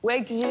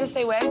Wig, did you just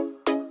say wig?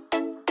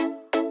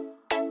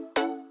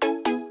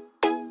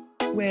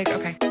 Wig,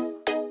 okay.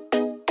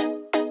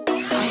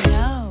 I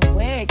know,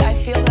 wig. I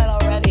feel that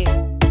already.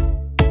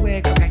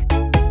 Wig, okay.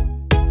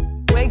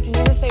 Wig, did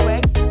you just say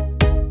wig?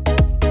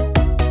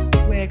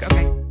 Wig,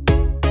 okay.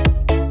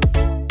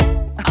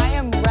 I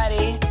am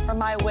ready for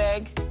my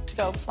wig to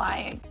go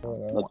flying.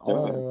 Let's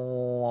do it.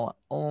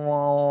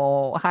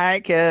 Oh, hi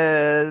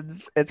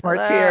kids. It's Hello.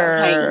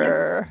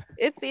 Martier.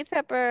 It's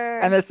C-Tepper.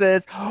 And this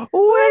is Wig.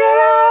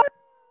 Oh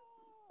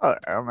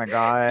my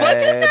god. What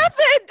just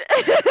happened?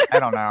 I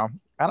don't know.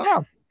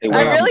 It I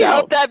went really out.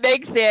 hope that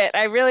makes it.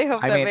 I really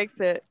hope I that mean- makes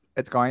it.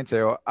 It's going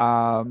to.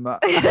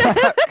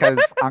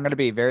 Because I'm gonna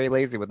be very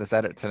lazy with this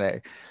edit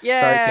today. Yay.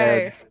 Sorry,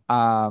 kids.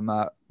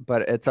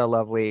 But it's a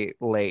lovely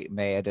late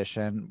May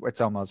edition.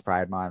 It's almost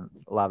Pride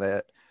Month. Love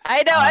it.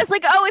 I know. I was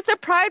like, oh, it's a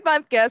Pride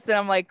Month guest. And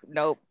I'm like,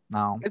 nope,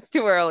 No. it's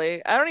too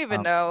early. I don't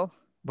even know.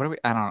 What do we?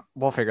 I don't.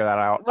 We'll figure that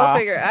out. We'll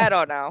figure. I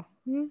don't know.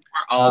 We're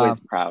always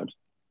proud.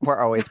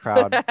 We're always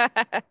proud. Proud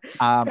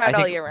I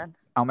all think, year round.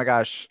 oh my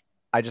gosh,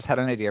 I just had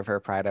an idea for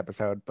a Pride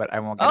episode, but I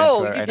won't get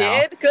Oh, into it you right now.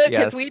 did? Good, because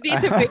Yes. we need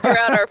to figure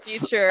out our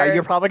future.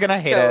 You're probably gonna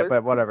hate it, but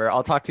shows. whatever.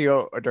 I'll talk to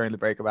you during the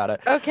break about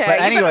it. Okay.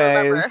 But you better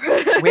anyways,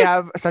 remember. we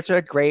have such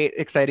a great,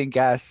 exciting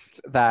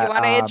guest that You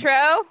want an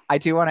intro? I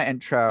do want to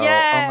intro. Oh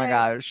my Yay.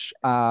 gosh.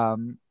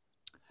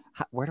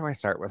 Where do I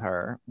start with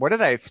her? Where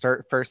did I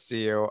start first to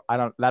you? I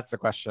don't. That's the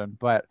question.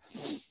 But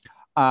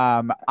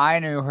I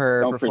knew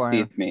her. Don't before.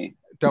 perceive me.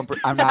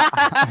 I'm not.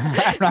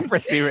 I'm not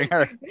perceiving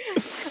her.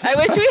 I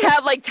wish we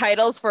had like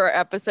titles for our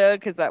episode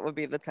because that would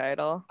be the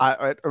title.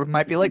 It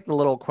might be like the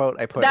little quote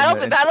I put. in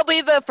the That'll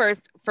be the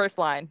first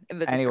line in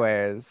the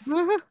Anyways,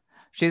 description.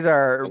 she's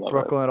our I love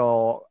Brooklyn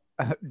little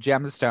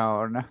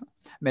gemstone,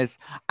 Miss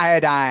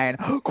Iodine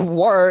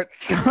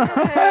Quartz. Yay,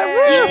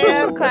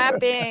 I'm Woo.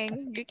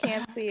 clapping. You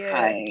can't see it.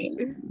 Hi.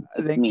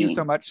 Thank you Me.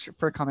 so much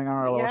for coming on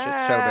our little shit show,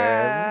 babe.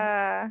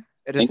 Yeah.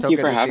 It is Thank so you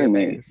good for to see having you,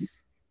 me.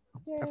 Mace.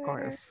 Of Yeah.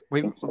 course,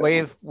 we've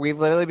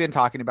literally been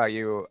talking about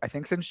you. I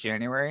think since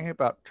January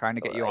about trying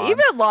to get you on.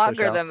 Even the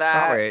longer show. than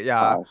that. Probably,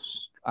 yeah.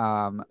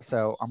 Gosh,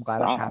 So I'm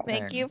glad it's Stop. happening.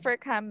 Thank you for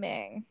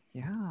coming.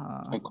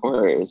 Yeah. of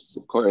course.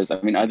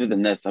 I mean, other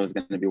than this, I was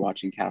going to be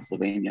watching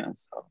Castlevania.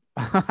 So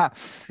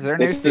Is there a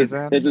new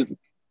season?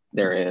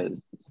 There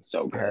is. It's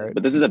so Heard. good.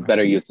 But this is a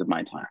better use of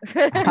my time.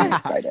 I'm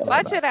excited.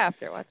 Watch it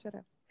after.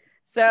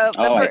 So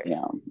Oh, the I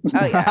am.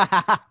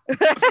 yeah.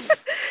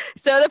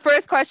 So the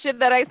first question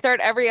that I start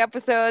every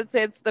episode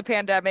since the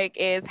pandemic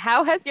is,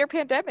 how has your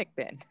pandemic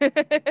been?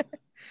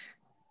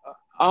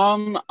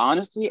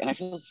 Honestly, and I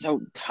feel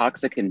so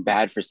toxic and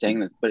bad for saying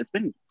this, but it's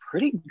been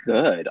pretty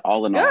good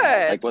all in all.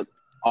 Good. Like, what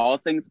all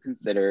things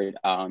considered,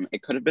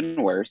 it could have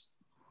been worse.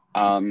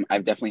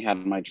 I've definitely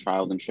had my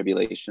trials and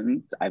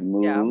tribulations. I've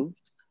moved.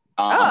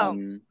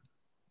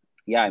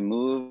 Yeah, I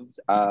moved.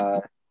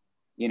 I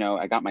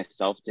got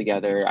myself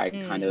together. I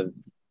kind of,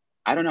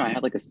 I don't know, I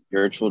had like a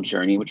spiritual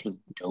journey, which was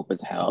dope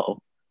as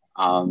hell.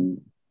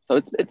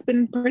 So it's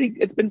been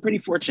pretty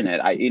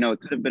fortunate. It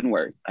could have been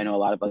worse. I know a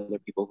lot of other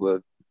people who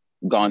have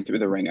gone through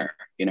the ringer,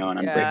 and I'm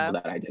grateful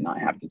that I did not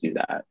have to do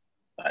that.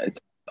 But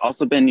it's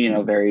also been,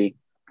 very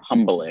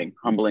humbling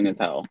as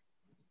hell.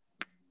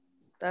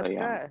 That's So,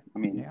 yeah, good. I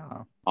mean,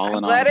 Yeah. all I'm in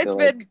all, glad I it's feel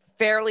been like-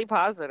 fairly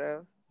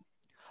positive.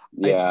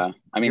 yeah.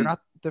 I mean, You're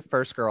not the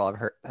first girl I've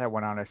heard that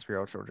went on a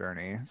spiritual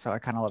journey, so I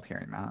kind of love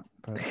hearing that.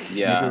 But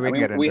yeah. maybe we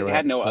can get We into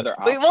had it, no but- other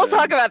We will option.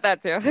 talk about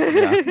that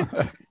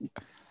too.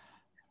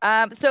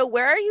 Yeah. So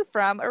where are you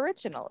from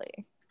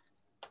originally?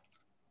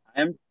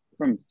 I'm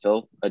from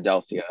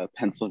Philadelphia,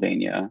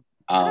 Pennsylvania.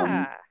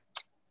 Ah,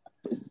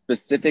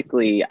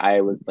 Specifically,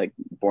 I was like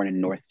born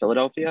in North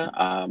Philadelphia,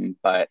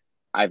 but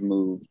I've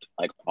moved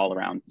like all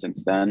around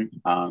since then.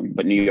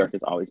 But New York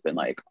has always been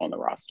like on the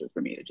roster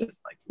for me to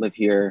just like live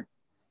here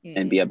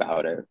and be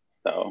about it.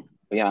 So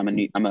but yeah,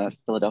 I'm a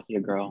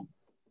Philadelphia girl.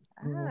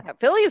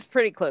 Philly is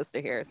pretty close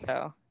to here,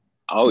 so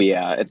Oh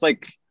yeah, it's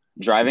like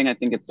driving. I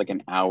think it's like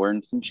an hour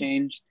and some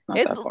change. It's not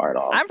It's- that far at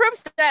all. I'm from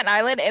Staten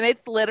Island, and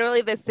it's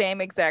literally the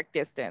same exact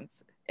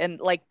distance, and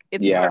like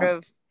it's Yeah. part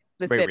of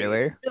the Wait, city.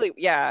 really? Really,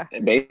 yeah.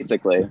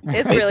 Basically, It's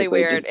really Basically,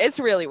 weird. It's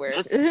really weird.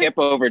 just skip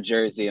over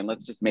Jersey and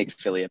let's just make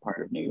Philly a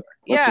part of New York.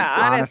 Let's Yeah,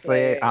 just-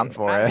 Honestly, I'm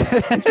for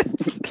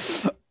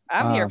it.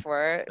 I'm here Um,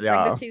 for it.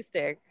 yeah. Bring the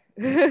cheesesteak.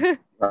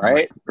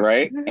 right,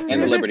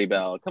 and the Liberty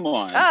Bell. Come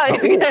on.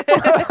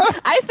 Oh,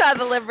 I saw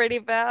the Liberty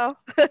Bell.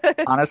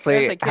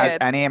 Honestly, As a has kid.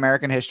 any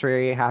American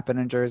history happened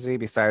in Jersey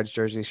besides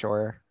Jersey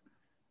Shore?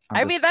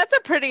 I mean, that's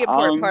a pretty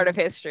important part of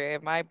history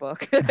in my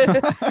book.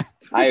 I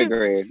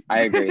agree.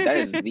 That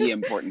is the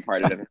important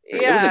part of it. It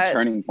was Yeah. a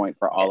turning point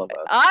for all of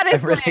us.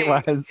 Honestly, it really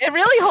was. it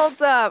really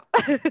holds up.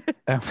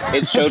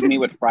 It showed me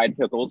what fried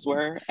pickles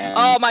were. And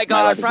Oh my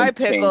God, life has fried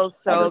been changed pickles,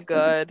 so ever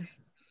good.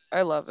 since.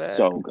 I love it.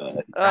 So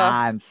good.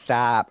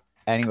 Non-stop.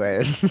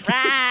 Anyways.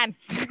 Ran.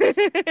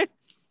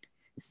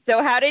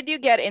 So how did you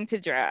get into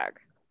drag?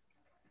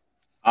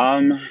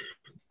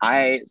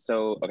 Okay.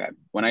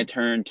 When I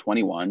turned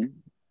 21,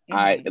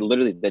 I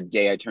literally, the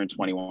day I turned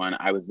 21,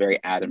 I was very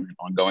adamant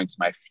on going to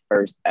my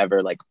first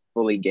ever like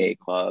fully gay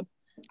club.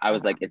 I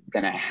was like, it's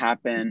gonna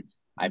happen.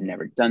 I've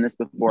never done this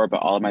before,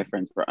 but all of my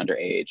friends were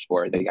underage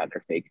or they got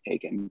their fakes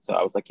taken. So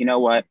I was like, you know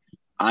what?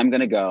 I'm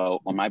gonna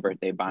go on my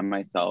birthday by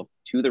myself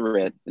to the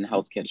Ritz in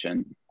Hell's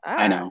Kitchen.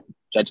 I know.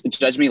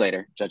 Judge me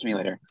later. Judge me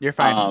later. You're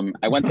fine.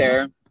 I went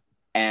there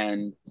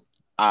and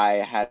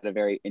I had a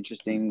very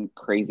interesting,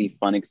 crazy,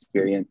 fun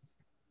experience.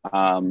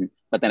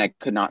 But then I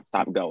could not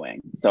stop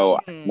going. So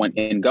went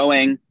in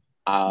going.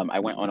 I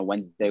went on a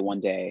Wednesday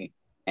one day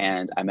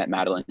and I met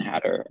Madeline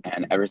Hatter.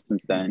 And ever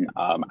since then,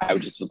 I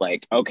just was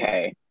like,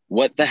 okay,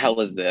 what the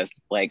hell is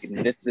this? Like,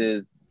 this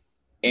is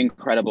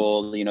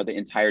incredible. You know, the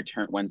entire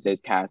Turnt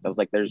Wednesdays cast. I was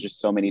like, there's just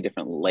so many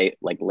different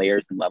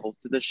layers and levels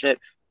to this shit.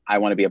 I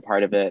want to be a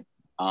part of it.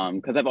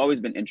 Because I've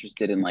always been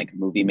interested in like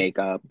movie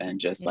makeup and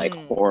just like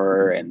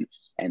horror and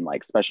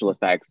like special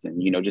effects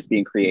and, you know, just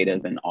being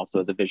creative. And also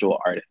as a visual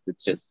artist,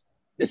 it's just,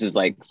 this is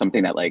like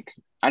something that like,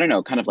 I don't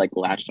know, kind of like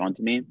latched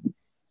onto me.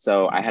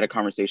 So I had a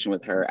conversation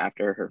with her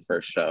after her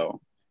first show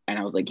and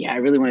I was like, yeah, I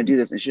really want to do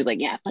this. And she was like,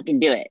 yeah, fucking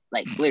do it.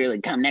 Like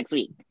literally come next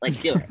week. Like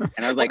do it.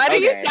 And I was like, why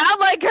do you sound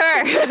like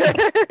her?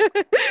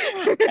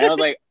 And I was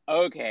like,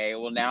 okay,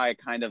 well now I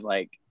kind of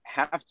like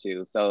have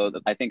to. So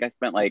I think I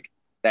spent like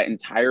that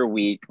entire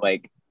week,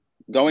 like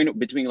going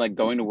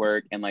to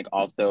work and like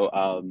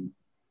also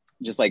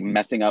just like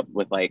messing up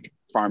with like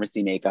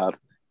pharmacy makeup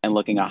and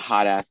looking a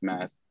hot ass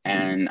mess.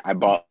 And I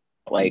bought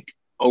like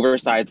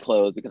oversized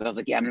clothes because I was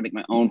like, yeah, I'm gonna make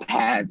my own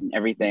pads and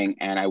everything.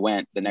 And I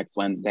went the next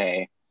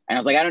Wednesday and I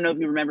was like, I don't know if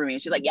you remember me.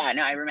 And she's like, yeah,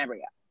 no, I remember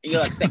you. You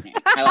look sickening.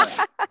 I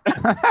love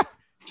it.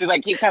 She's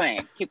like, keep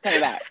coming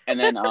back. And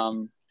then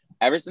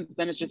ever since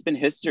then, it's just been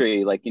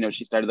history. Like, you know,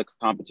 she started the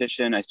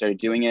competition, I started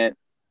doing it,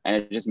 and I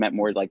just met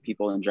more like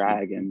people in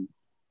drag, and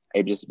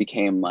it just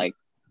became like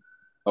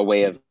a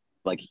way of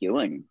like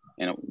healing,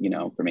 you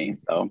know, for me.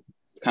 So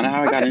it's kind of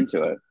how I got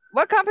into it.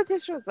 What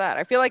competition was that?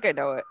 I feel like I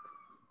know it.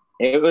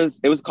 It was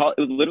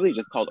literally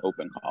just called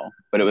Open Call,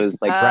 but it was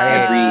like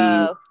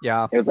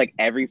it was like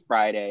every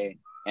Friday.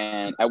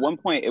 And at one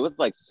point it was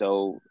like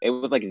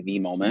the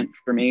moment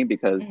for me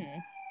because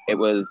it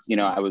was, you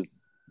know, I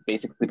was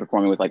basically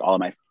performing with like all of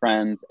my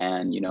friends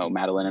and, you know,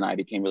 Madeline and I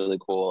became really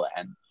cool.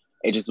 And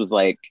it just was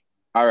like,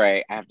 all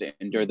right, I have to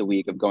endure the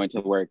week of going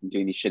to work and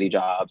doing these shitty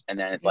jobs. And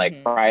then it's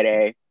like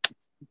Friday,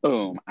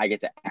 boom, I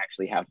get to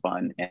actually have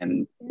fun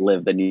and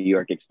live the New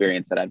York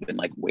experience that I've been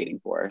like waiting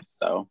for.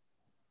 So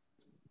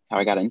that's how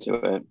I got into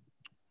it.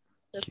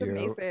 That's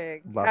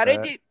amazing. Love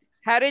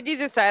How did you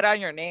decide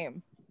on your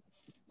name?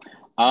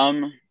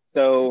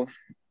 So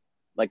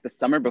like the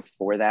summer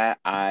before that,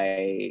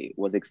 I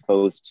was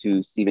exposed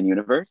to Steven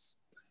Universe,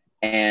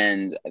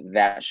 and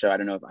that show, I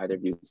don't know if either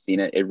of you have seen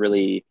it, it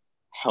really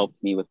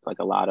helped me with like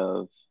a lot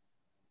of,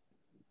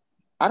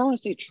 I don't want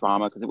to say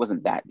trauma because it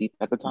wasn't that deep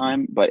at the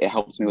time, but it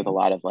helped me with a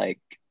lot of like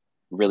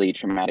really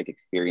traumatic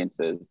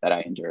experiences that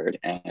I endured.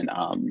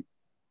 And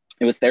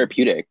it was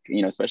therapeutic,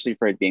 you know, especially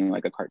for it being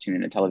like a cartoon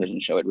and a television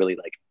show. It really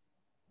like,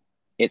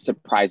 it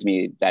surprised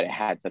me that it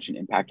had such an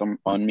impact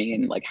on me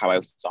and like how I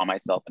saw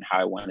myself and how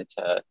I wanted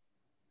to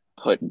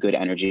put good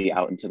energy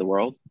out into the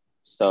world.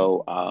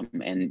 So,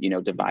 and, you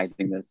know,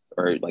 devising this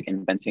or like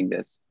inventing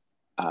this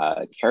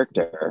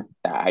character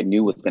that I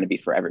knew was going to be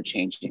forever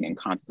changing and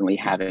constantly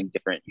having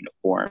different, you know,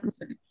 forms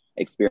and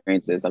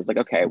experiences. I was like,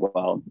 okay,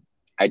 well,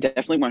 I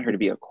definitely want her to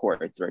be a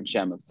quartz or a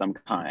gem of some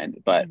kind,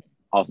 but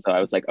also I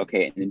was like,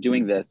 okay, in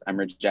doing this, I'm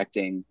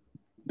rejecting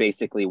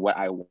basically what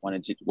I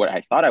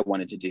thought I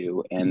wanted to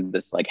do in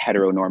this like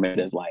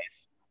heteronormative life.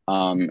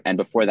 And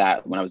before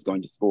that, when I was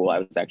going to school, I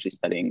was actually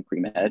studying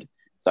pre-med.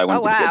 So I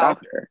wanted to be a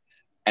doctor.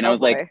 And I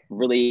was like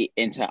really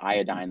into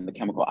iodine, the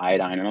chemical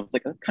iodine. And I was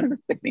like, that's kind of a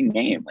sickening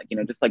name. Like, you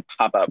know, just like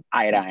pop up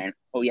iodine.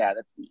 Oh yeah,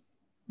 that's me.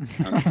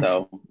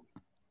 So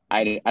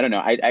I don't know.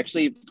 I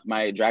actually,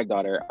 my drag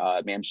daughter,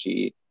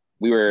 Mamshi,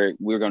 we were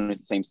going to the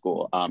same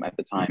school at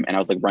the time. And I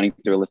was like running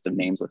through a list of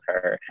names with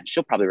her and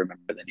she'll probably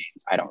remember the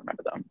names. I don't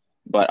remember them.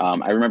 But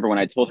I remember when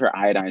I told her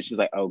iodine, she was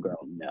like, oh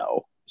girl,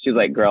 no. She was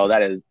like, girl,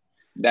 that is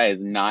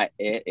not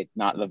it. It's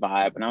not the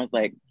vibe. And I was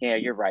like, yeah,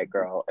 you're right,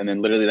 girl. And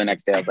then literally the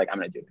next day I was like, I'm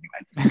gonna do it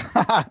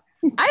anyway.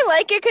 I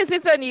like it because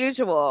it's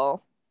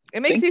unusual.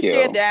 It makes you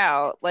stand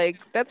out. Like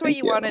that's what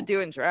you want to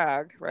do in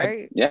drag,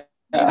 right?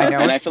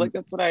 I feel like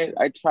that's what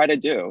I try to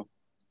do.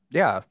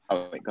 Yeah.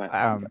 Oh wait, go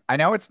ahead. I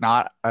know it's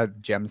not a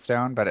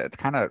gemstone, but it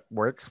kind of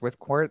works with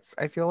quartz.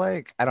 I feel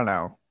like I don't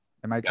know.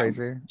 Am I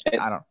crazy?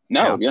 I don't.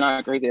 No, you're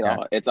not crazy at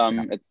all. It's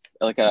it's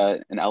like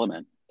an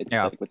element. It's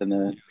like within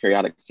the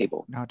periodic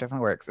table. No, it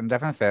definitely works and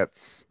definitely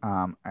fits.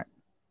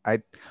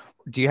 I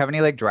do you have any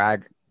like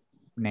drag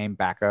name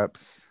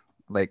backups?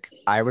 Like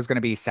I was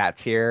gonna be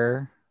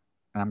Satyr,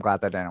 and I'm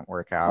glad that didn't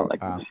work out.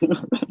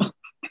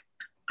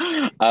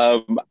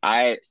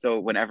 So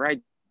whenever I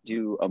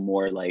do a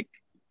more like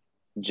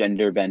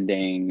gender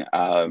bending,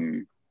 I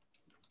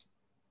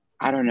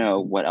don't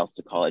know what else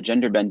to call it.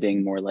 Gender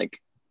bending, more like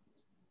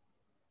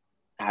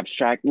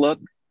abstract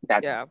look.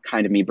 That's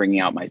kind of me bringing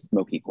out my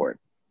smoky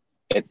quartz.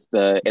 it's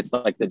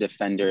like the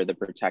defender, the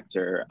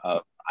protector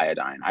of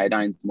Iodine.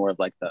 Iodine's more of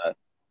like the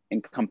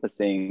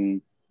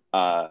encompassing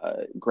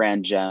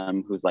grand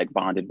gem who's like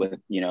bonded with,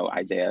 you know,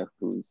 Isaiah,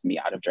 who's me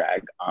out of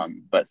drag.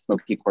 But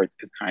Smoky Quartz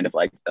is kind of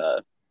like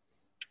the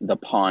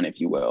pawn, if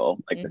you will,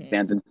 like that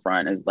stands in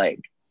front, is like,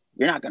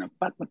 you're not gonna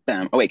fuck with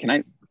them. Oh wait, can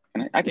I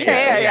can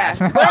yeah.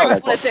 We're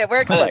explicit.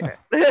 We're explicit.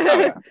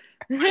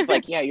 It's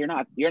like, yeah, you're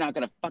not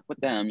gonna fuck with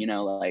them, you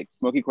know. Like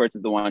Smoky Quartz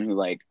is the one who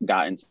like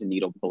got into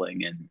needle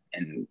pulling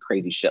and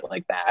crazy shit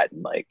like that,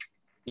 and like,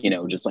 you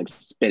know, just like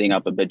spitting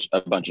up a bunch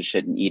of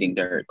shit and eating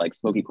dirt. Like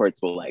Smoky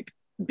Quartz will like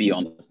be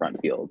on the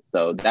front field.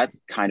 So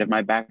that's kind of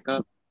my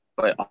backup.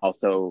 But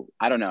also,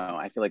 I don't know,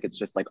 I feel like it's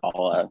just like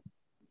all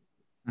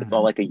it's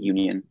all like a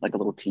union, like a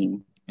little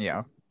team.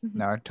 Yeah,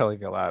 no, I totally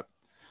feel that.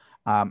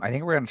 I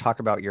think we're going to talk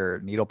about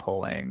your needle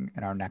pulling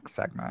in our next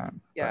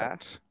segment. Yeah.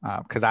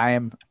 Because I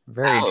am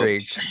very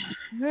intrigued.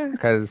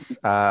 Because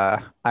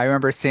I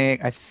remember seeing,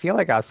 I feel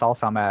like I saw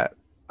some at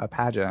a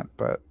pageant,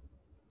 but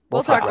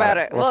we'll talk about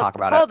it. We'll talk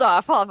about hold it.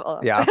 Hold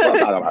off. Yeah. We'll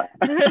talk about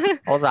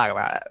it. We'll talk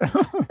about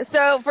it.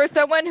 So for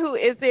someone who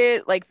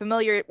isn't like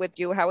familiar with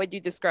you, how would you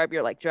describe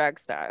your like drag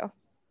style?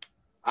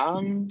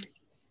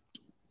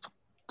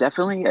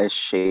 Definitely a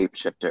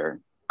shapeshifter.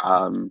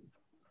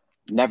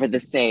 Never the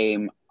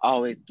same,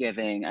 always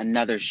giving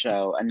another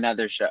show.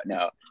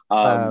 No,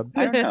 I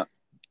don't know.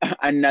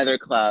 Another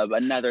club,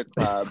 another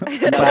club,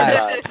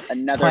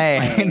 another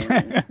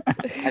plane,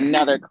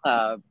 another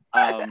club.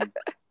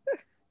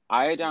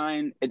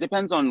 Iodine, it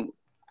depends on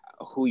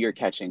who you're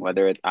catching,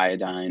 whether it's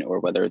Iodine or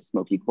whether it's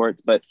Smoky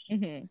Quartz, but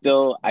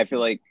still, I feel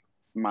like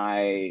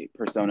my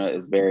persona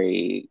is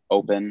very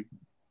open,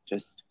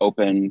 just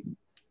open,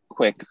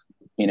 quick,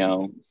 you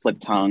know, slip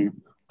tongue.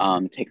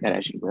 Take that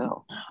as you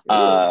will.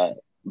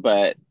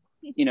 But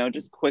you know,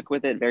 just quick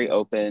with it, very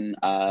open,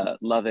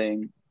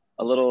 loving,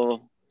 a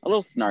little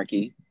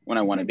snarky when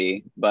I want to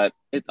be, but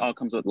it all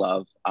comes with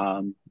love.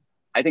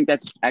 I think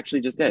that's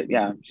actually just it.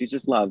 Yeah, she's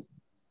just love,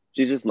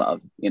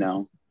 you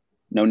know,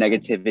 no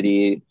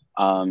negativity.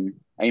 I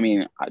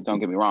mean, don't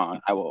get me wrong,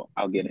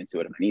 I'll get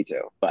into it if I need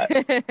to, but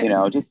you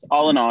know, just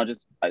all in all,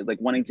 just like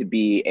wanting to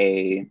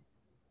be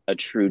a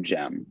true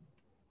gem.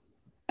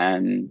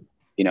 And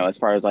you know, as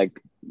far as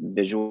like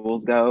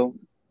visuals go,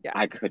 yeah,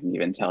 I couldn't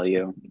even tell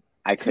you.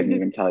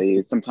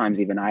 Sometimes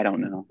even I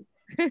don't know.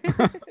 You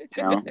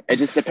know, it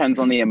just depends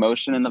on the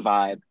emotion and the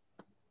vibe.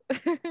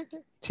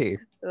 T.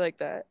 I like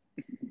that.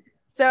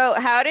 So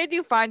how did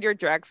you find your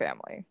drag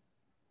family?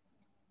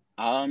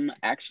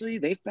 Actually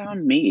they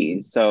found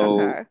me.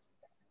 So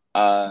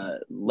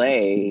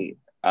Lay,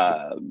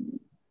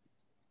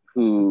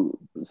 who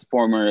was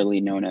formerly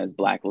known as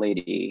Black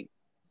Lady,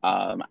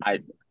 I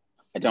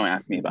don't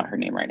ask me about her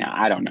name right now.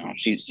 I don't know.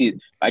 She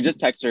I just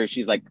text her.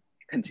 She's like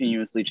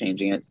continuously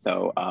changing it.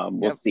 So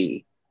we'll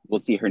see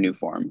her new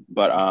form.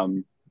 But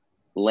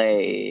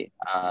Lay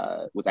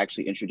was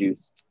actually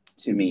introduced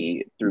to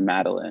me through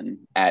Madeline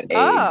at a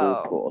Ghoul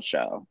School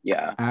show.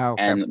 Yeah. Oh,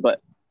 okay. And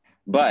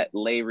but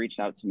Lay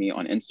reached out to me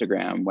on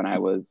Instagram when I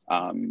was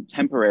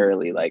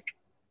temporarily like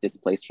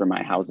displaced from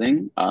my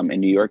housing in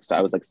New York. So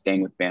I was like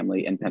staying with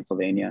family in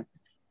Pennsylvania.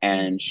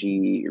 And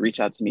she reached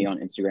out to me on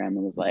Instagram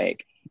and was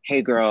like,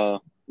 hey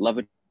girl, love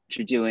what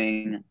you're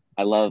doing.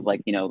 I love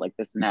like, you know, like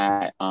this and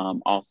that.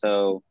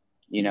 Also,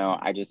 you know,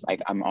 I just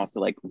like, I'm also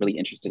like really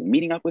interested in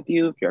meeting up with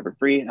you if you're ever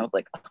free. And I was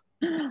like,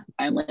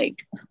 I'm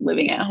like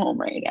living at home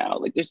right now.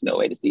 Like there's no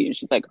way to see you. And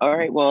she's like, all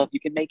right, well, if you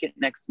can make it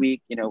next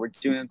week, you know, we're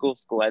doing a Ghoul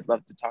School. I'd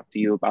love to talk to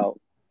you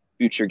about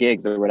future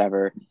gigs or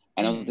whatever.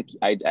 And I was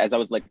like, as I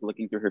was like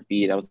looking through her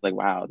feed, I was like,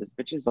 wow, this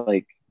bitch is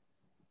like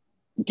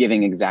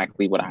giving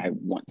exactly what I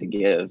want to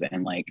give.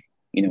 And like,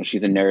 you know,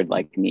 she's a nerd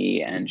like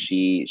me and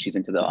she's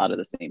into a lot of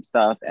the same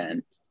stuff.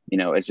 And, you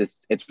know,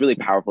 it's really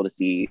powerful to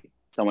see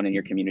someone in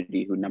your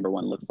community who number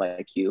one looks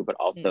like you, but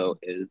also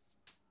is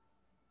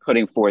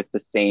putting forth the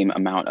same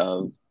amount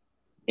of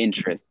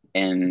interest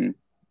in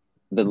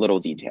the little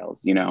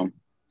details, you know?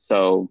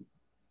 So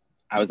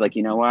I was like,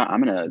 you know what?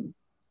 I'm going to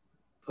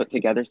put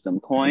together some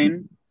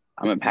coin.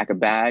 I'm going to pack a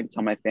bag,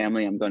 tell my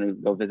family I'm going to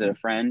go visit a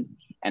friend.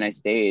 And I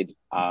stayed,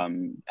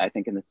 I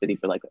think in the city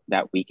for like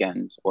that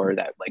weekend or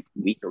that like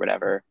week or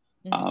whatever,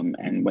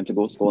 and went to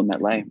Ghoul School and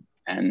met Lay.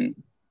 And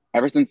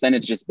ever since then,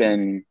 it's just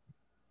been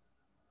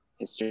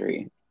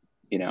history.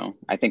 You know,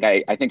 I think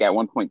at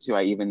one point too,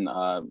 I even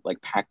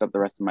like packed up the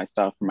rest of my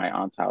stuff from my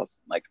aunt's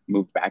house, like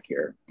moved back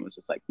here and was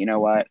just like, you know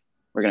what,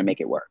 we're going to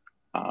make it work.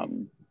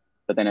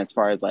 But then as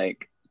far as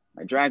like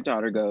my drag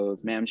daughter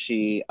goes,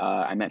 Mamshi,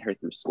 I met her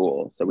through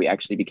school. So we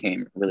actually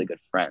became really good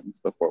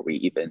friends before we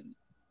even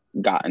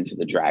got into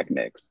the drag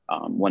mix.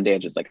 One day I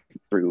just like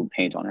threw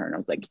paint on her and I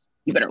was like,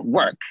 you better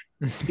work.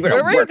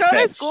 Where were you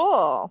going to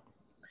school?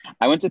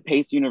 I went to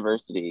Pace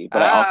University,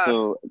 but I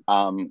also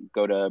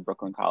go to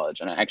Brooklyn College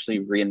and I'm actually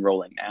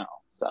re-enrolling now.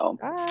 So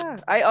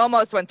I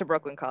almost went to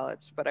Brooklyn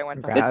College, but I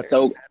went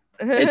to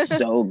it's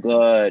so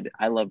good.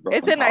 I love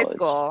Brooklyn It's a nice College.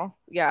 School.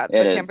 Yeah,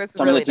 the campus is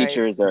some really of the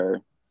teachers nice.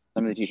 are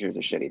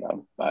shitty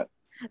though, but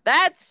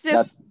that's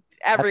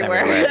everywhere.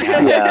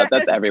 everywhere, Yeah,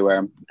 that's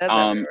everywhere. That's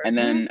everywhere. And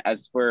then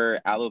as for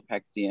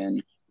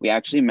Alopexian, we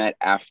actually met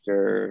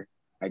after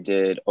I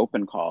did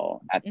open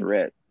call at the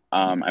Ritz.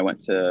 I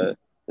went to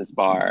this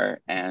bar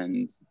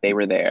and they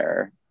were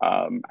there.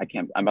 I'm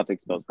about to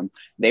expose them.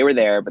 They were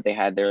there, but they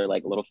had their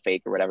like little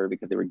fake or whatever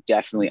because they were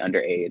definitely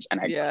underage. And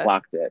I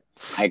clocked it.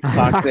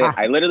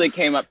 I literally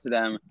came up to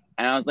them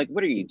and I was like,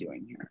 "What are you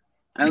doing here?"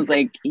 And I was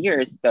like,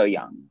 "You're so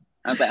young."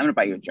 I was like, "I'm gonna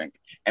buy you a drink."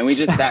 And we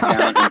just sat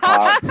down and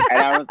talked. And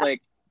I was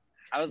like,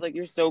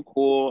 "You're so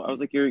cool." I was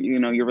like,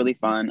 you're really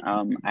fun.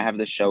 I have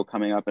this show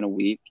coming up in a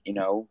week,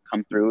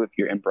 come through if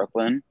you're in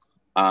Brooklyn.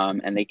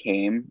 And they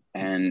came,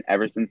 and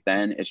ever since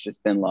then, it's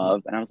just been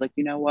love. And I was like,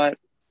 you know what?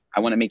 I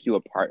want to make you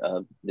a part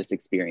of this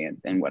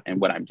experience and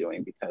what I'm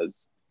doing,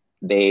 because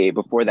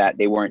before that,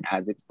 they weren't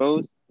as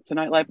exposed to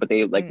nightlife, but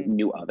they like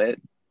knew of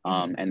it.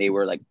 And they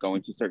were like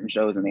going to certain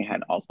shows, and they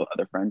had also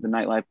other friends in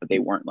nightlife, but they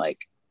weren't like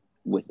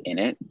within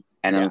it.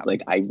 And I was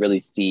like, I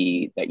really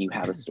see that you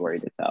have a story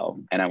to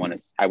tell, and I want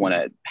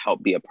to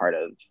help be a part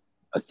of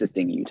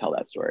assisting you tell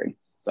that story.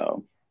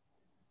 So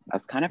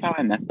that's kind of how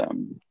I met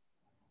them.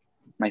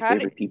 My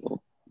favorite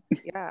people.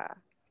 Yeah.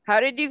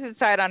 How did you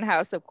decide on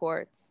House of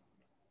Quartz?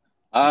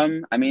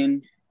 I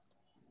mean,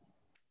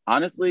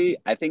 honestly,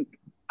 I think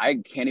I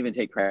can't even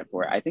take credit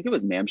for it. I think it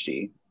was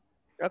Mamshi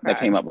that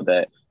came up with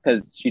it,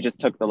 because she just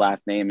took the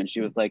last name and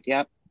she was like,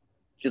 "Yep."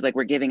 She's like,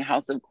 "We're giving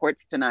House of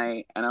Quartz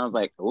tonight," and I was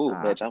like, "Ooh,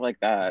 bitch, I like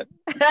that.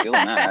 I'm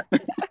feeling that."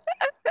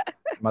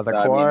 Mother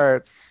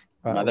Quartz.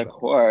 Mother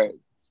Quartz.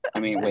 I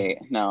mean, wait,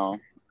 no,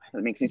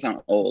 that makes me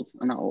sound old.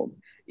 I'm not old.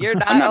 You're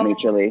not. I'm not old.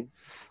 matronly.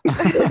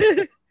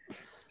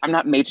 I'm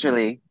not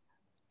matronly.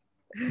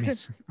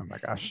 Oh my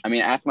gosh. I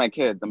mean, ask my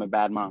kids. I'm a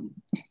bad mom.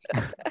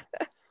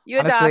 You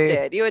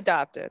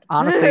adopted.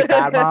 Honestly,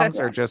 bad moms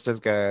are just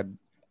as good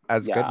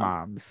as good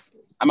moms.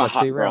 I'm a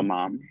hot girl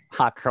mom.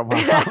 Hot girl mom.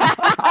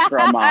 Hot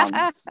girl mom.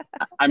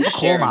 I'm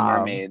sharing mom.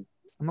 mermaids.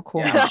 I'm a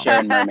cool I'm mom.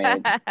 sharing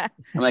mermaids. I'm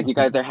like, you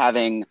guys are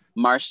having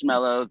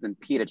marshmallows and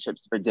pita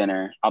chips for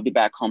dinner. I'll be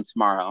back home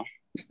tomorrow.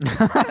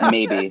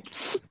 Maybe.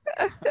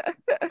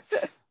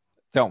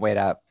 Don't wait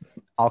up.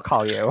 I'll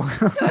call you.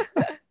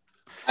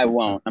 I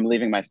won't. I'm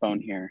leaving my phone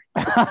here.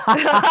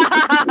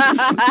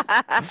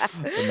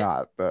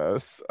 Not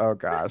this. Oh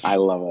gosh. I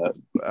love it.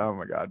 Oh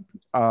my god.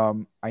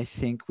 I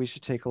think we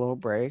should take a little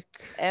break.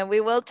 And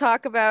we will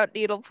talk about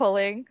needle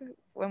pulling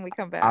when we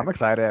come back. I'm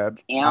excited.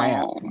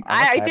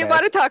 I did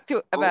want to talk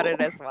about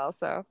it as well,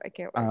 so I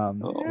can't wait.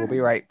 We'll be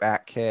right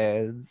back,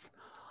 kids.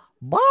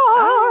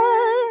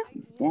 Bye.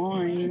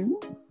 Bye.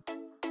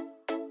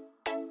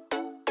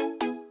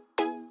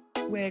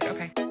 Wig,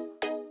 okay.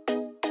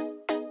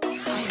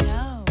 I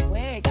know,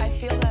 wig. I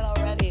feel that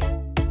already.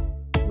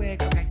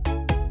 Wig, okay.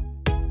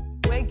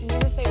 Wig, did you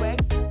just say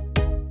wig?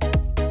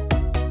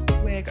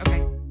 Wig,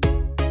 okay.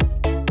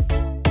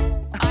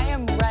 I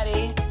am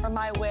ready for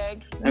my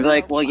wig. I was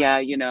like, well, yeah,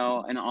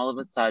 and all of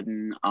a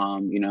sudden,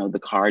 the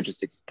car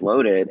just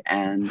exploded,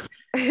 and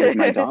there's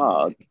my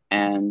dog.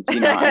 And,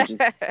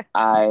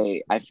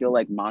 I feel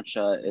like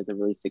matcha is a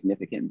really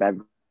significant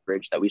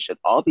beverage that we should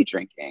all be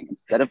drinking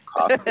instead of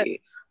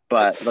coffee.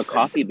 But the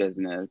coffee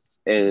business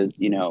is,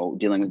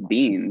 dealing with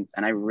beans,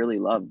 and I really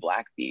love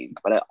black beans,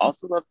 but I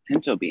also love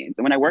pinto beans.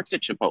 And when I worked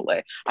at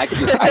Chipotle, I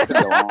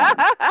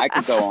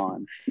could go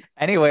on.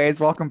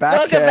 Anyways, welcome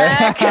back.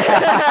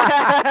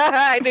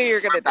 I knew you were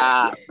gonna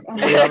Stop.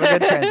 That was a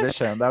good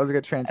transition. That was a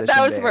good transition.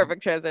 That was a Dave.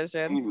 perfect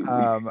transition.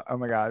 Oh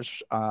my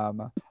gosh.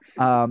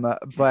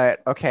 But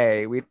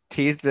okay, we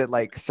teased it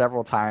like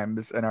several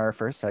times in our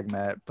first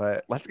segment,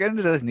 but let's get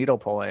into this needle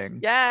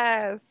pulling.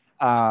 Yes.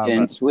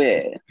 Into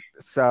it.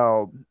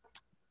 So,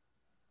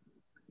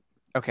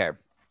 okay,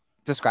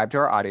 describe to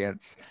our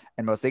audience,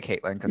 and mostly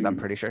Caitlin, because I'm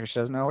pretty sure she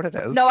doesn't know what it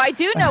is. No, I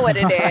do know what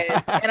it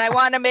is, and I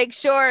want to make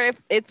sure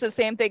if it's the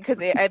same thing, because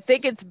I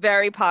think it's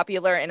very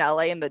popular in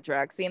LA in the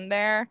drag scene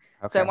there.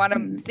 Okay. So I want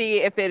to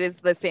see if it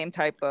is the same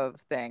type of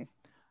thing.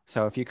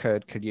 So if you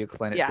could you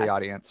explain it to the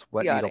audience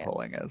what needle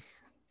pulling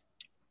is?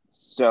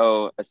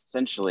 So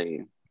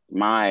essentially,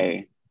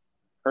 my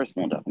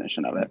personal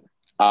definition of it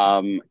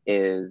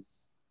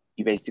is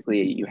you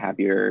have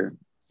your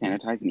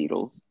sanitized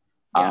needles,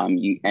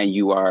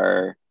 you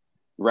are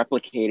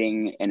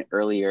replicating an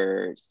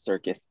earlier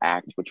circus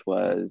act, which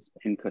was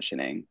pin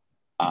cushioning,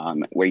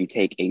 where you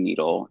take a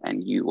needle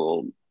and you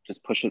will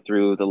just push it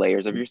through the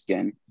layers of your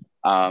skin.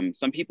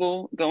 Some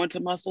people go into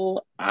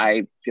muscle.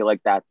 I feel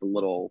like that's a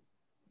little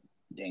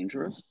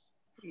dangerous.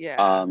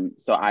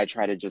 So I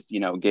try to just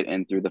get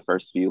in through the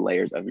first few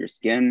layers of your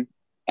skin,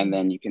 and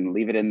then you can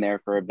leave it in there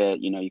for a bit.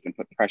 You can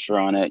put pressure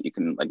on it, you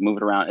can like move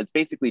it around. It's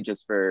basically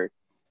just for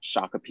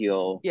shock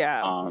appeal,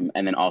 and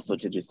then also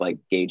to just like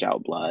gauge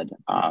out blood,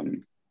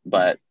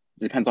 but it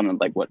depends on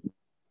like what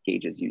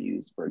gauges you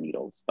use for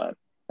needles. But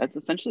that's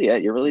essentially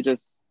it. You're really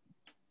just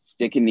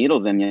sticking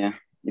needles in you.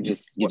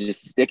 You're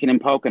just sticking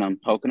and poking them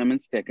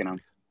and sticking them.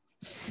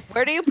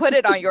 Where do you put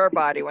it on your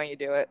body when you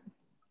do it?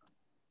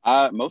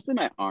 Mostly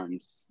my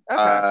arms.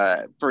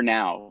 Okay. For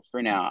now,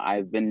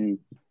 I've been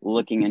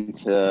looking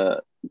into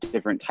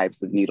different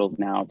types of needles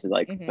now to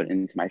like put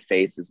into my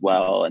face as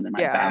well, and then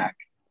my back,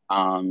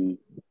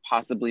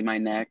 possibly my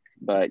neck,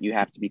 but you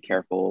have to be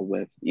careful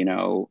with, you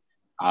know,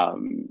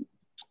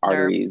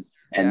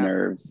 arteries and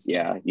nerves.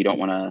 Yeah, you don't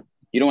want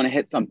to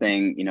hit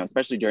something, you know,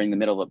 especially during the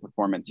middle of a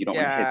performance. You don't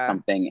want to hit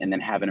something and then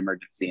have an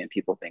emergency and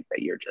people think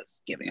that you're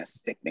just giving a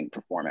sickening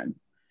performance.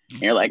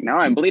 And you're like, no,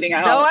 I'm bleeding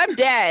out. No, I'm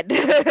dead.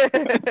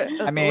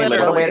 I mean,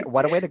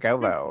 what a way to go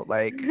though.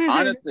 Like,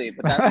 honestly,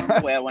 but that's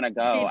not the way I want to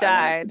go. He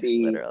died, to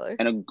be literally,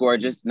 in a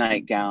gorgeous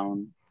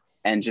nightgown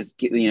and just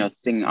get, you know,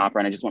 sing opera,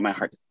 and I just want my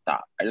heart to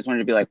stop. I just wanted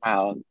to be like,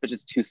 wow, this bitch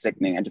is too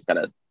sickening. I just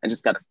gotta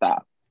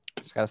stop.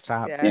 Just gotta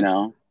stop. Yeah. You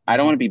know, I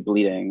don't want to be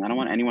bleeding. I don't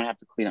want anyone to have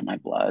to clean up my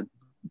blood.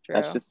 True.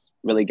 That's just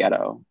really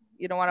ghetto.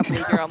 You don't want to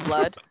bleed your own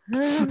blood?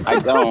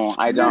 I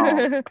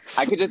don't.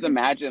 I could just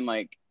imagine,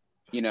 like,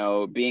 you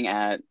know, being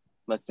at,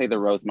 let's say, the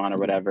Rosemont or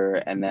whatever,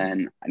 and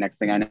then next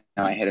thing I know,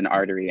 I hit an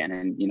artery, and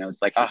then, you know,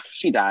 it's like, oh,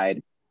 she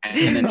died.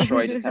 And then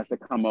Troy just has to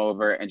come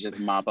over and just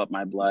mop up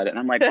my blood. And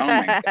I'm like, oh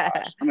my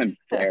gosh, I'm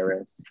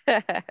embarrassed.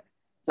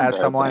 As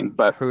someone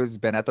who's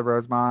been at the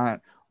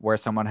Rosemont where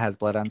someone has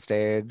bled on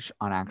stage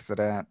on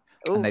accident,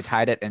 and they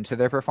tied it into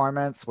their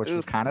performance, which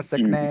was kind of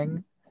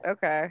sickening.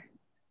 Okay.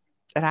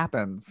 It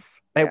happens.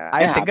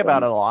 I think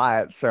about it a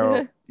lot.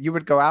 So you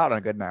would go out on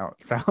a good note.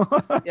 So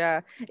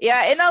yeah.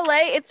 In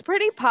LA, it's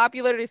pretty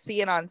popular to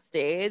see it on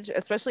stage,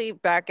 especially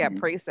back at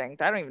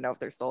Precinct. I don't even know if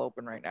they're still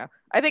open right now.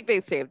 I think they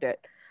saved it,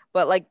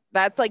 but like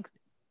that's like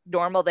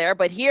normal there.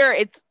 But here,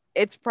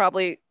 it's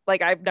probably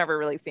like I've never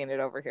really seen it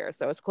over here.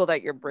 So it's cool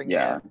that you're bringing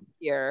it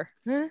here.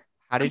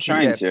 How did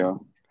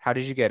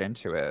you get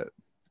into it?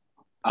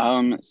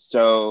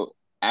 So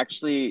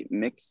actually,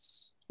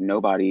 Mix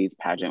Nobody's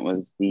pageant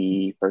was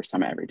the first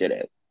time I ever did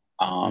it.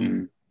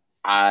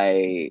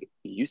 I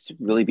used to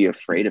really be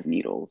afraid of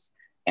needles,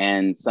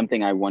 and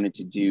something I wanted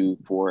to do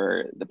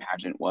for the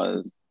pageant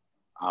was,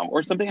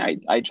 or something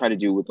I try to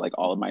do with like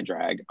all of my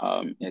drag,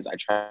 is I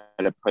try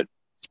to put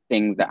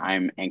things that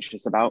I'm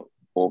anxious about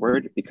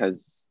forward,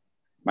 because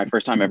my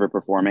first time ever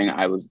performing,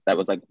 that was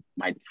like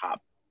my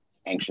top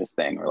anxious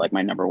thing, or like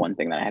my number one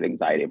thing that I had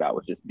anxiety about,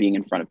 was just being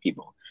in front of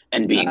people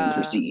and being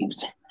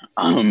perceived.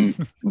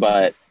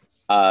 But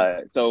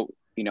so,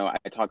 you know, I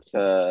talked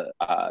to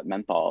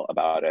Menthol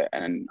about it,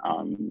 and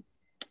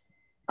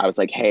I was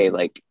like, hey,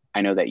 like,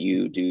 I know that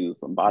you do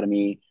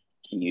phlebotomy.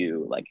 Can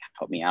you like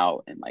help me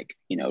out and like,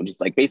 you know, just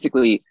like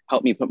basically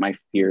help me put my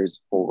fears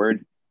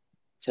forward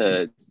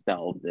to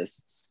sell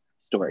this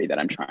story that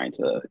I'm trying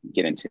to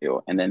get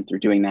into. And then through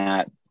doing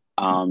that,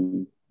 I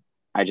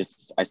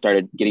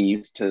started getting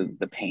used to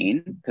the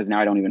pain, because now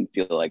I don't even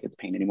feel like it's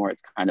pain anymore.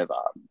 It's kind of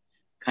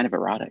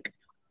erotic.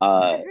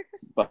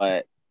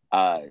 But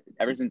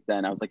ever since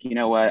then, I was like, you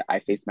know what? I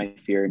faced my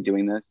fear in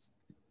doing this.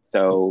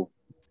 So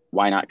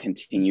why not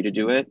continue to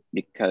do it?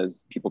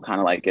 Because people kind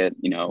of like it,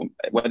 you know,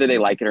 whether they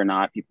like it or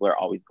not, people are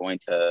always going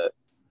to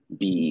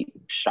be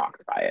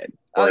shocked by it.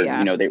 Or,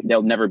 you know,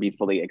 they'll never be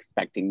fully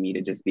expecting me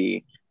to just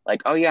be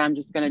like, oh yeah, I'm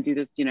just going to do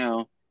this, you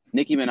know,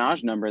 Nicki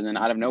Minaj number. And then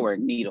out of nowhere,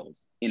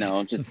 needles, you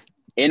know, just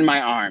in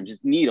my arm,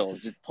 just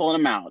needles, just pulling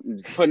them out and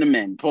just putting them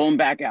in, pulling them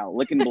back out,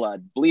 licking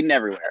blood, bleeding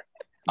everywhere.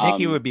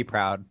 Nikki would be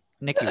proud.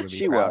 Nikki would be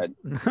she proud.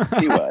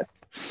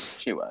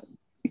 She would.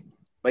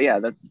 But yeah,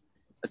 that's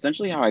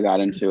essentially how I got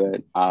into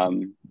it.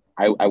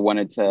 I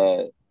wanted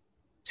to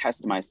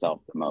test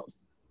myself the most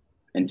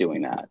in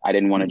doing that. I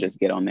didn't want to just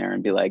get on there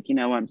and be like, you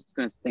know, I'm just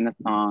going to sing a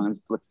song, I'm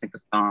just lip sync a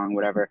song,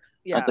 whatever.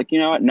 I was like, you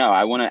know what? No,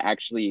 I want to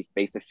actually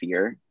face a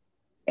fear.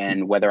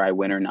 And whether I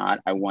win or not,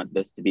 I want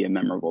this to be a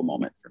memorable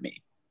moment for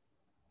me.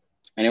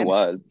 And it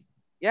was.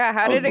 Yeah.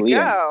 How did it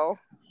go?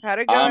 How'd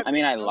it go? I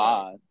mean, I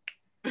lost.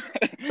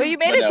 But you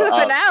made it to the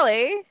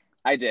finale.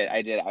 I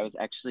did. I was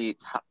actually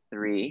top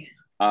 3.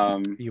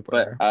 You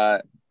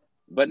were.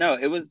 But no,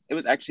 it was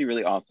actually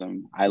really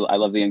awesome. I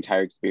love the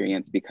entire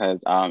experience,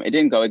 because it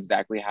didn't go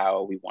exactly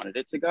how we wanted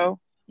it to go,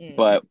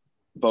 but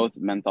both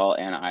Menthol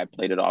and I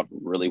played it off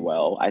really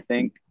well, I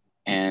think.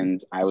 And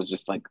I was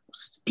just like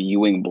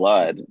spewing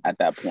blood at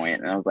that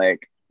point, and I was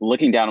like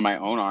looking down at my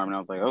own arm, and I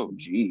was like, oh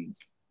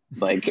geez,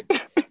 like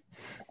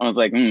I was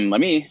like,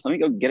 let me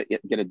go get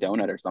a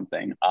donut or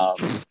something.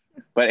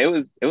 But it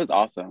was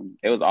awesome.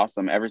 It was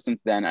awesome. Ever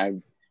since then,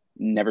 I've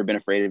never been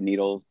afraid of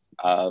needles.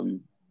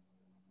 You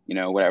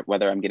know,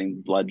 whether I'm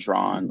getting blood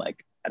drawn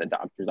like at a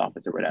doctor's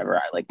office or whatever,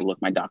 I like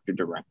look my doctor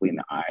directly in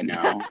the eye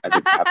now as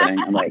it's happening.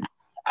 I'm like,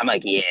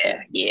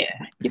 yeah,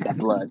 get that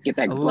blood. But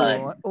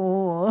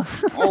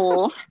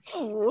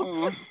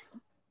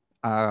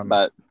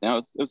you know,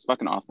 it was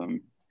fucking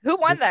awesome. Who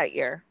won that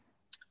year?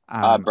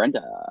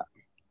 Brenda.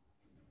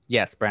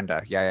 Yes,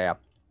 Brenda. Yeah.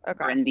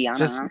 Okay.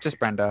 Brendiana. Just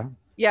Brenda.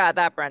 Yeah,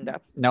 that Brenda.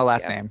 No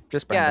last name.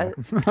 Just Brenda.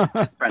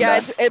 Just Brenda. Yeah,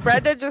 it's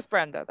Brenda, just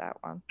Brenda, that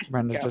one.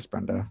 Brenda, just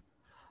Brenda.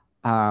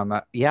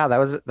 Yeah, that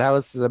was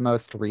the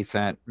most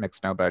recent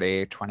Mixed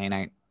Nobody,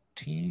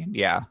 2019.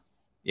 Yeah.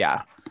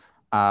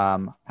 I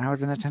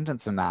was in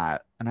attendance in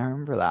that, and I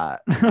remember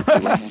that. It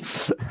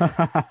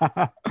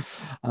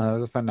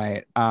was a fun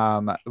night.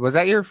 Was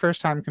that your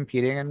first time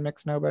competing in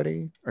Mixed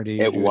Nobody, or do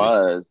you? It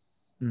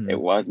was. It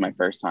was my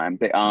first time.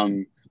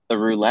 The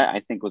roulette,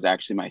 I think, was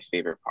actually my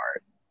favorite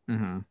part.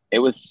 It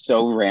was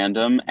so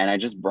random, and I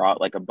just brought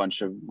like a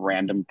bunch of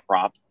random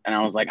props, and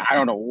I was like, I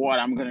don't know what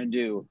I'm gonna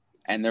do.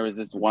 And there was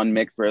this one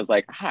mix where it was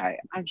like, "Hi,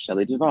 I'm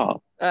Shelley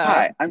Duvall.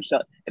 Hi, I'm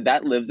Shelley."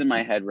 That lives in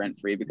my head rent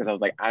free because I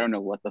was like, I don't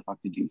know what the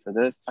fuck to do for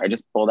this. So I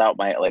just pulled out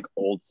my like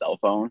old cell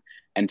phone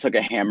and took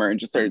a hammer and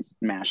just started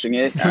smashing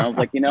it. And I was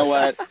like, you know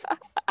what?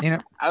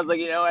 I was like,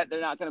 you know what?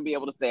 They're not gonna be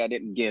able to say I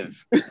didn't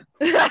give.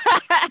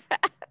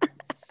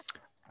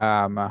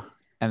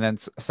 And then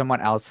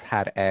someone else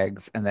had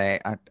eggs, and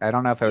I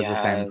don't know if it was the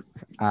same.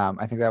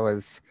 I think that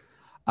was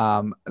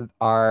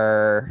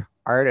our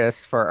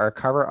artist for our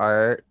cover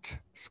art,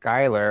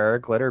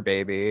 Skylar Glitter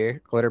Baby.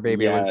 Glitter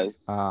Baby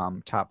was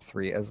top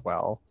 3 as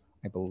well,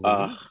 I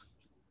believe.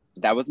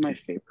 That was my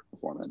favorite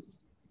performance.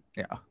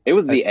 Yeah, it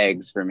was the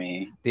eggs for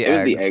me. It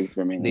was the eggs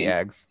for me.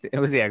 It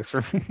was the eggs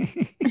for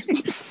me.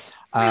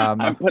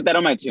 I put that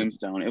on my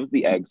tombstone. It was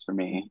the eggs for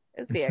me.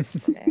 It's the eggs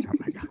for me. Oh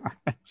my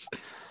gosh.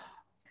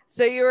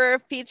 So you were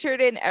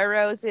featured in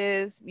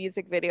Eros's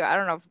music video. I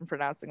don't know if I'm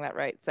pronouncing that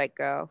right.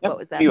 Psycho. Yep, what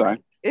was that? You like?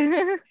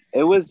 are.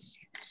 It was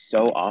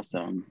so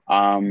awesome.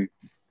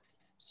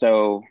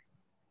 So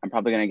I'm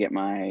probably gonna get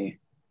my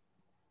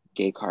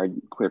gay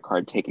card, queer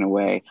card taken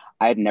away.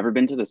 I had never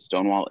been to the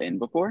Stonewall Inn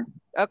before.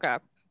 Okay.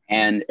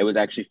 And it was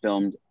actually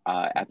filmed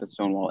at the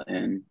Stonewall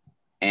Inn.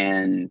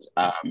 And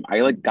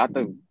I like got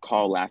the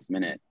call last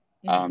minute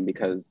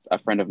because a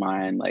friend of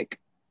mine like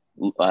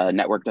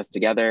networked us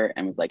together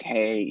and was like,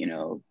 hey, you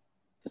know,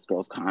 this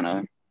girl's kind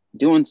of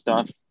doing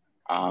stuff,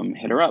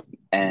 hit her up.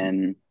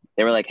 And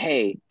they were like,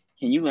 hey,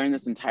 can you learn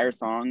this entire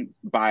song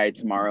by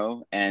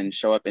tomorrow and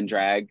show up in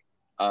drag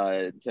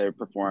to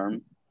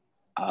perform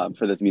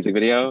for this music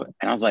video?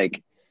 And I was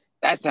like,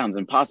 that sounds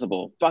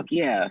impossible. Fuck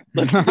yeah,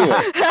 let's do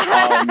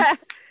it.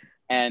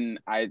 And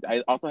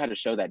I also had a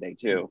show that day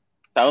too.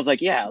 So I was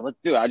like, yeah, let's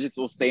do it.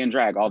 We'll stay in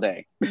drag all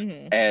day.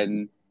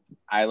 And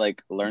I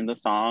like learned the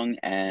song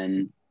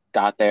and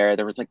got there.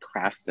 There was like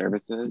craft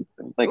services.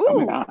 I was like, ooh,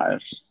 oh my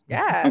gosh.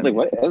 Yeah. I was like,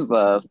 what is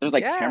this? There's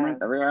like cameras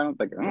everywhere. I was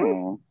like,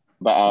 oh.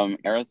 But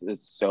Eros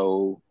is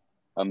so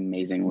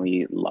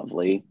amazingly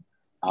lovely.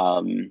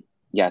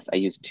 Yes, I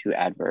used 2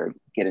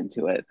 adverbs. Get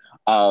into it.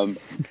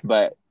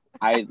 But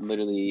I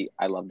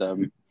love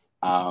them.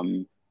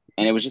 And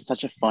it was just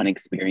such a fun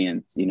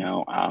experience, you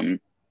know.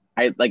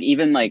 I like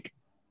even like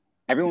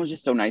everyone was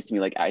just so nice to me.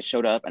 Like I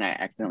showed up and I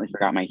accidentally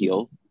forgot my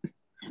heels.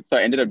 So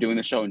I ended up doing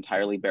the show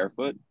entirely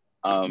barefoot.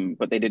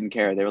 But they didn't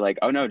care. They were like,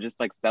 oh no, just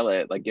like sell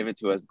it, like give it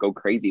to us, go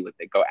crazy with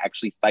it, go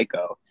actually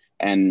psycho.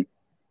 And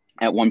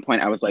at one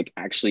point I was like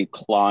actually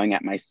clawing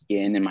at my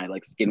skin and my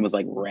like skin was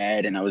like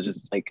red and I was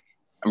just like,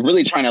 I'm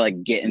really trying to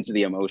like get into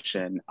the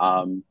emotion.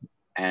 And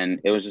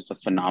it was just a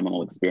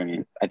phenomenal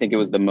experience. I think it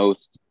was the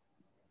most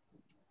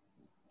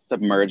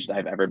submerged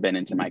I've ever been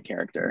into my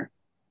character.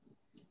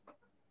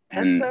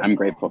 And so I'm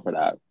grateful for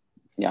that.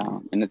 Yeah.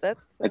 And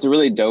it's a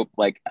really dope,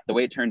 like the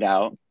way it turned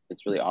out,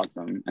 it's really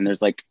awesome. And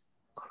there's like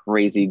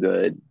crazy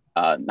good,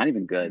 not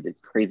even good,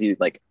 it's crazy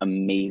like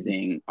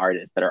amazing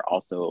artists that are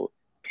also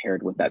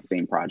paired with that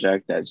same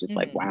project. That's just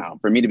like, wow,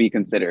 for me to be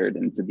considered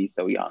and to be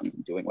so young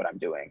doing what I'm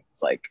doing,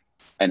 it's like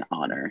an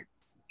honor,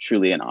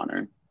 truly an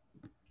honor.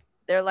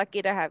 They're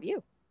lucky to have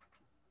you.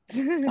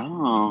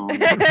 Oh.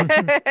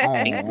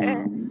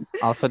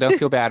 Also, don't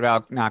feel bad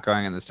about not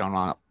going in the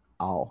Stonewall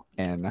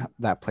Inn.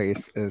 That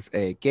place is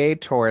a gay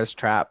tourist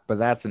trap, but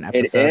that's an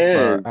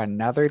episode for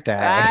another day.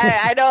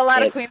 I know a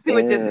lot of queens who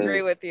would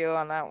disagree with you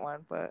on that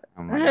one, but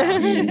oh my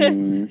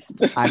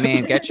gosh. I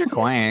mean, get your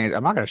coins.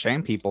 I'm not gonna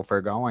shame people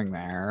for going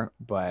there,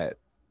 but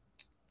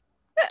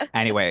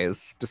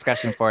anyways,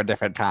 discussion for a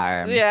different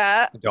time.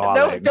 Yeah.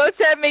 Don't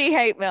send me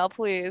hate mail,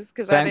 please.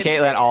 Send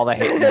Caitlin all the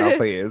hate mail,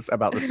 please,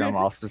 about the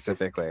Stonewall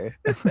specifically.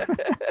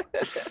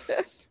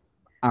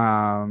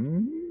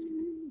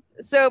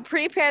 So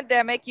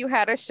pre-pandemic, you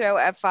had a show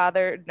at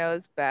Father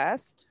Knows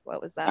Best.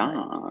 What was that?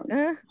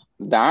 Like?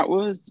 That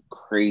was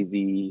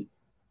crazy,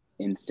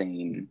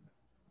 insane,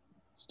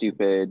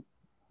 stupid,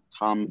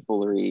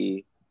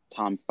 tomfoolery,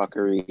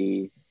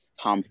 tomfuckery,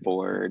 Tom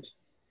Ford.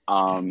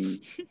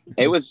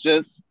 It was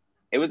a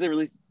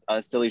really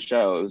silly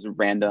show. It was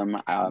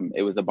random.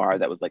 It was a bar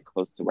that was like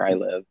close to where I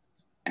live,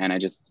 and I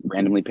just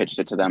randomly pitched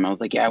it to them. I was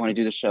like, yeah, I want to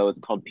do the show.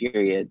 It's called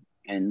Period,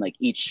 and like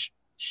each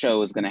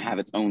show is going to have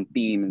its own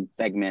theme and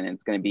segment, and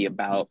it's going to be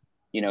about,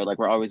 you know, like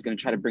we're always going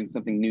to try to bring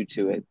something new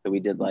to it. So we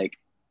did like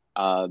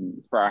for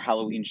our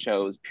Halloween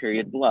shows,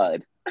 Period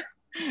Blood.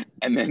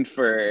 And then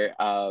for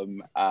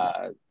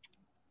what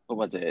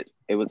was it?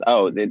 It was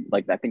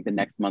like I think the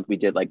next month we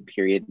did like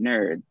Period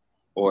Nerds.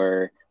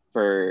 Or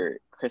for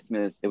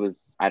Christmas it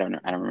was I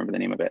don't remember the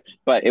name of it,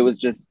 but it was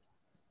just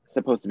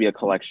supposed to be a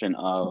collection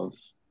of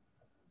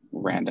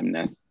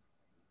randomness.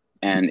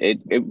 And it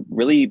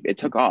really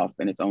took off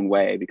in its own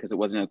way because it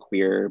wasn't a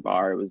queer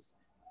bar. It was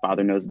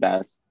Father Knows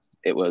Best.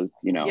 It was,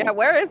 you know. Yeah,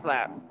 where is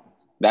that?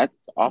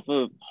 That's off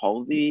of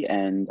Halsey,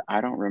 and I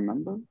don't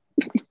remember.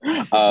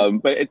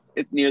 But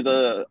it's near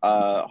the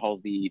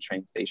Halsey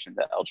train station,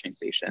 the L train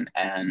station.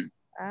 And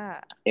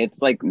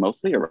It's like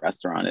mostly a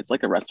restaurant. It's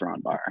like a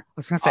restaurant bar. I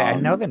was gonna say I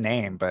know Um, the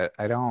name, but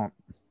I didn't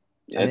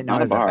It's know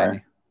not it a was a venue.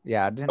 bar.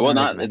 Yeah, I didn't Well,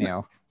 know it was a not it's,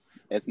 venue.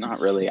 it's not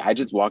really. I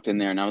just walked in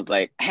there and I was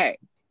like, "Hey,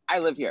 I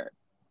live here.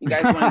 You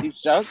guys want to do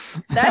shows?"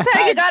 That's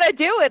how you gotta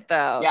do it,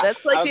 though. Yeah,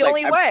 That's I like was the like,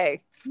 only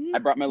way. I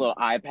brought my little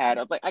iPad. I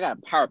was like, "I got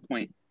a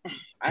PowerPoint.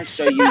 I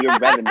show you your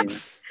revenue,"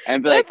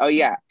 and be like, "Oh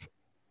yeah."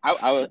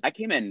 I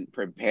came in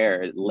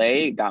prepared.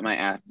 Lay got my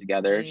ass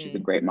together. She's a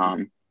great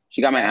mom.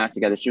 She got my ass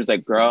together. She was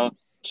like, "Girl,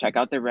 check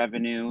out their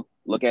revenue.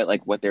 Look at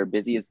like what their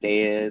busiest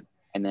day is,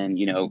 and then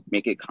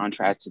make it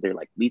contrast to their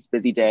like least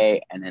busy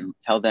day, and then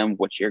tell them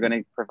what you're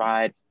gonna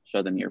provide.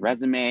 Show them your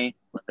resume.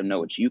 Let them know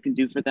what you can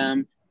do for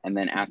them, and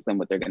then ask them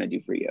what they're gonna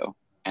do for you."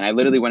 And I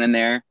literally went in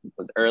there.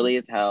 Was early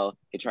as hell.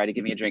 They tried to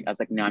give me a drink. I was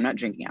like, "No, I'm not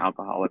drinking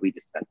alcohol. We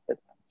discussed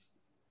business."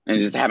 And I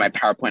just had my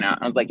PowerPoint out.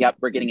 I was like, "Yep,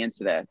 we're getting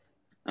into this."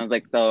 I was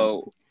like,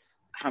 "So,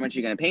 how much are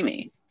you gonna pay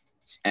me?"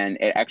 And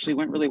it actually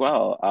went really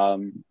well.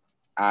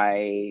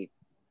 I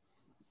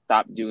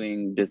stopped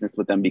doing business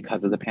with them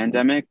because of the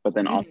pandemic, but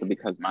then also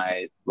because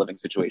my living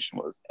situation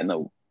was in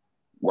the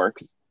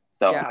works.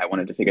 So I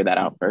wanted to figure that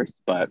out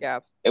first. But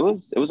it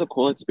was a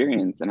cool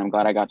experience, and I'm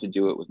glad I got to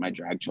do it with my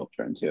drag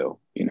children too.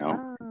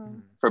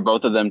 For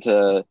both of them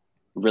to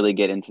really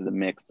get into the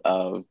mix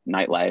of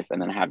nightlife and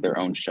then have their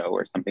own show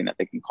or something that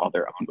they can call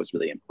their own was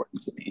really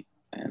important to me.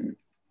 And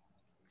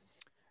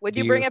would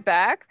you bring it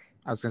back?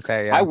 I was gonna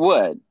say, yeah. I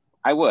would.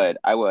 I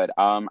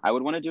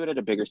would want to do it at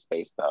a bigger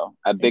space though,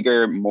 a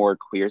bigger, more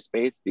queer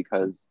space,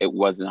 because it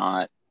was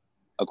not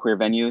a queer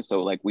venue.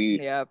 So like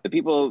the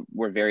people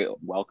were very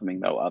welcoming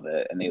though of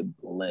it, and they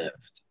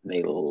lived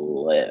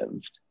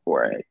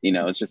for it.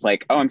 It's just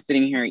like, oh, I'm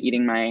sitting here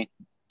eating my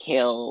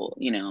kale,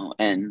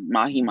 and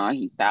mahi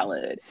mahi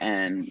salad,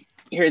 and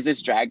here's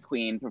this drag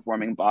queen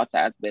performing Boss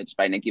Ass Bitch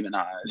by Nicki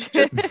Minaj,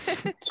 just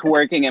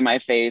twerking in my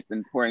face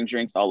and pouring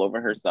drinks all over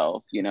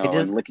herself,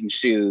 and licking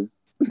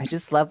shoes. I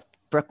just love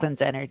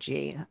Brooklyn's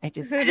energy. I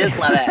just love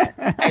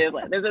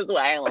it. This is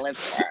why I live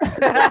for.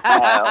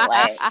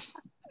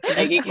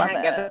 Like you can't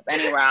get this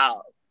anywhere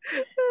else.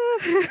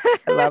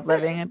 I love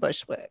living in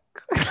Bushwick.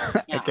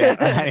 Yeah. Okay,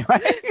 anyway.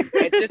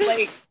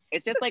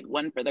 It's just like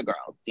one for the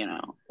girls,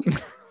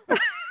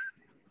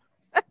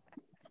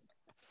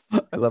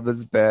 I love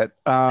this bit.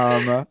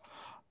 Yeah,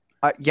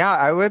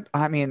 I would.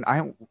 I mean,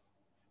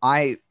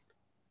 I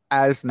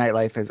as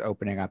nightlife is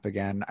opening up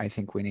again, I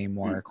think we need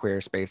more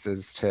queer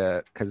spaces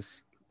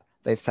because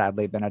they've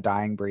sadly been a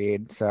dying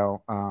breed.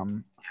 So,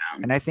 and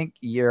I think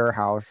your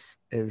house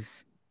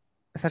is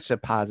such a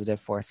positive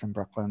force in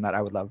Brooklyn that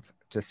I would love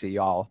to see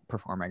y'all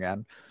perform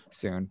again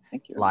soon.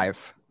 Thank you.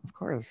 Live, of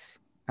course.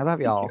 I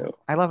love y'all. You.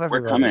 I love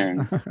everybody.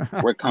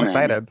 We're coming. I'm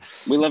excited.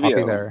 We love I'll you.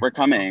 be there. We're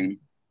coming.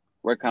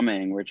 We're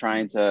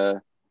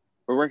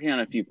working on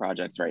a few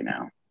projects right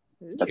now.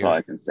 That's all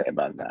I can say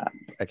about that.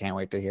 I can't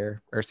wait to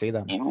hear or see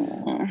them.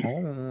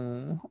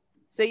 Oh.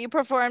 So you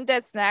performed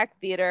at Snack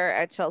Theater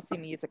at Chelsea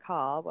Music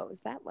Hall. What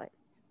was that like?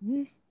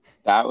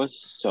 That was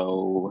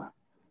so...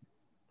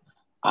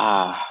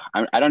 I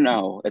don't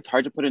know. It's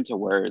hard to put into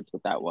words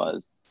what that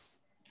was.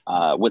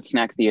 What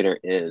Snack Theater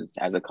is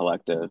as a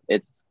collective.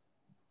 It's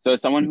so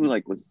as someone who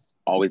like was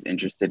always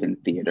interested in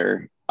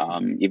theater,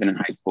 even in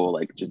high school,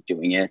 like just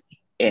doing it,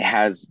 it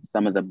has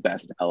some of the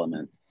best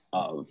elements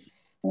of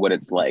what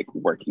it's like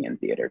working in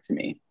theater to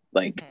me.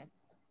 Like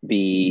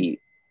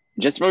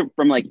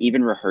from like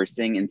even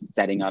rehearsing and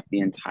setting up the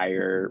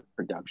entire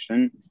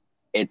production,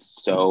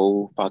 it's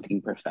so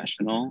fucking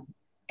professional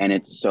and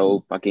it's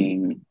so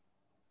fucking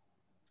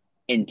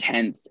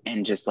intense,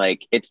 and just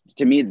like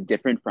to me it's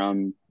different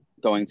from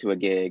going to a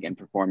gig and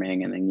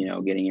performing and then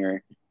getting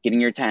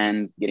your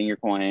tens, getting your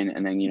coin,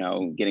 and then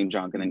getting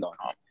drunk and then going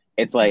home.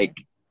 It's like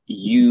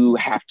you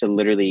have to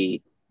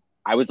literally,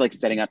 I was like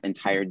setting up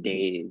entire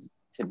days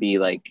to be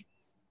like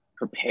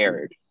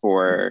prepared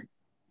for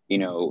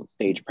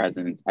stage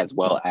presence as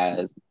well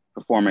as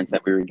performance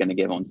that we were going to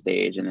give on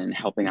stage, and then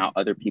helping out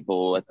other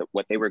people at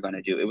what they were going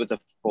to do. It was a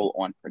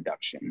full-on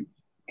production,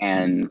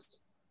 and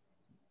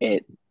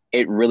it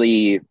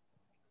really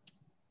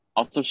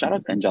also shout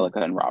out to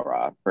Angelica and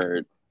Rara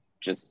for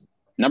just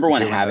number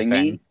one having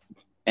me,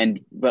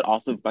 but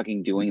also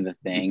fucking doing the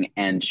thing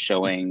and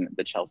showing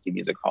the Chelsea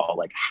Music Hall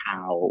like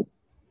how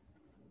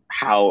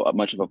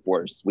much of a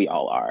force we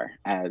all are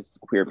as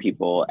queer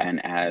people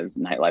and as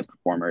nightlife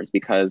performers,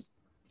 because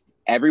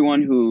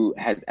everyone who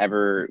has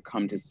ever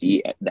come to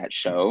see that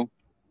show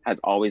has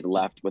always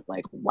left with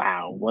like,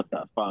 wow, what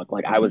the fuck?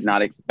 Like I was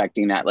not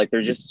expecting that. Like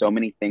there's just so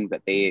many things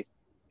that they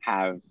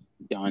have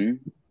done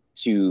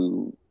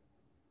to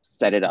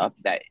set it up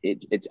that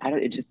it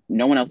just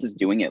no one else is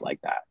doing it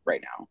like that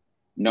right now.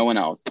 No one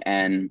else.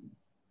 And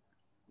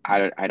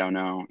I don't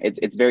know.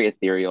 It's very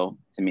ethereal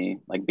to me,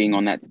 like being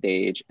on that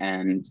stage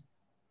and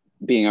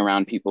being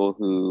around people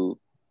who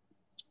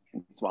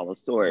can swallow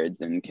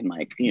swords and can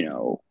like,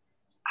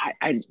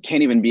 I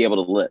can't even be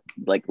able to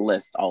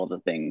list all of the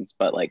things,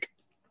 but like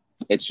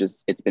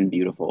it's been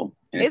beautiful.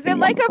 Is it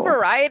like wonderful. A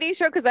variety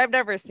show? Because I've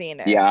never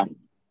seen it. Yeah.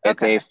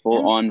 It's a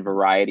full-on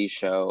variety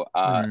show.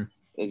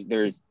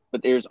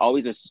 there's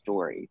always a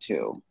story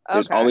too.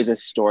 There's Okay. always a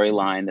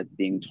storyline that's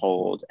being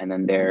told, and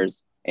then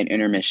there's an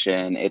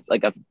intermission. It's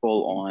like a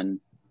full-on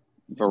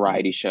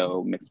variety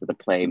show mixed with a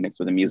play, mixed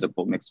with a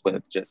musical, mixed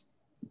with just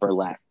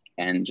burlesque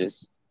and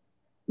just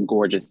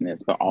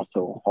gorgeousness, but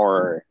also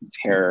horror,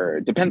 terror.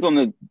 It depends on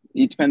the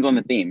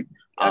theme.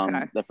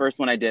 Okay. The first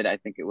one I did, I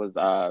think it was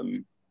I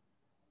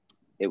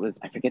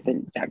forget the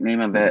exact name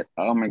of it.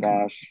 Oh my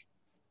gosh,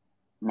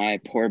 my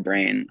poor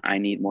brain. I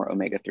need more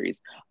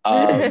omega-3s.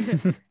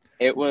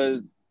 It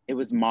was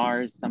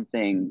Mars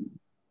something.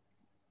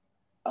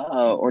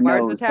 Or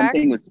Mars no, Attacks?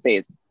 something with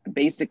space.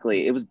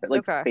 Basically, it was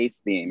like Okay.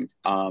 space themed.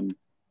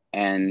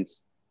 And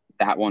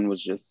that one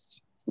was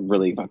just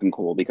really fucking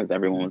cool because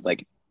everyone was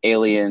like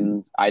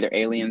aliens, either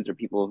aliens or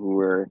people who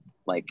were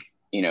like,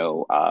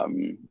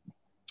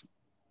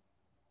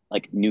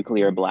 like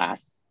nuclear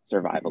blast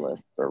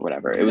survivalists or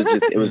whatever. It was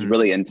just, it was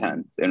really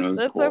intense and it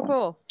was That's so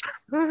cool.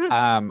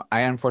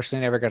 I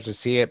unfortunately never got to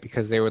see it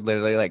because they would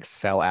literally like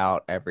sell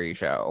out every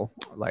show.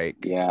 Like,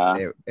 Yeah.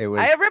 it was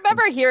I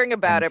remember hearing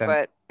about it, insane-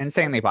 but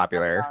insanely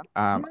popular.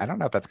 I don't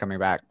know if that's coming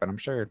back, but I'm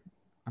sure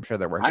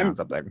they're working on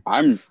something.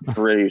 I'm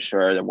pretty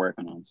sure they're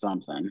working on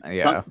something.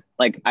 Yeah.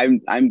 Like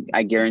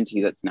I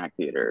guarantee that Snack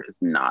Theater is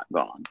not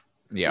gone.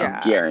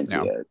 Yeah, Guarantee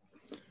no. it.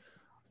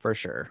 for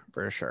sure.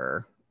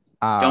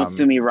 Don't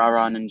sue me,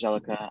 Rara and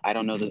Angelica. I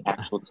don't know the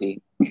actual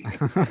tea.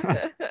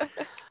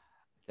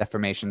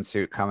 Defamation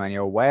suit coming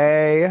your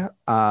way.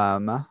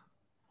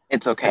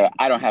 It's okay.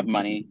 I don't have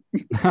money.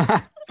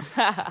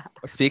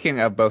 Speaking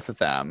of both of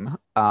them,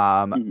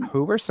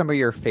 who were some of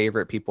your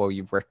favorite people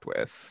you've worked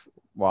with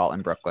while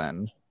in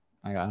Brooklyn?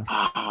 I guess.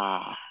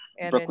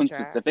 And Brooklyn in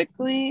drag.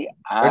 specifically,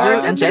 Or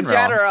just in in general.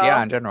 general.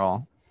 Yeah, in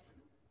general.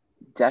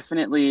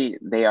 definitely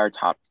they are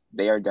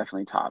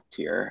definitely top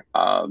tier.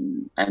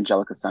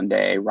 Angelica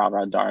Sunday,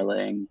 Rara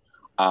Darling,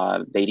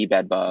 Beatty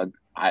Bedbug.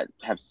 I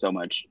have so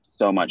much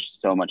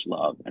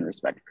love and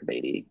respect for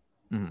Beatty.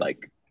 Mhm.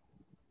 Like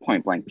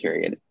point blank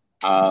period.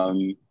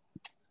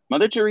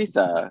 Mother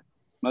Teresa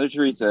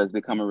has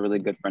become a really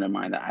good friend of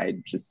mine that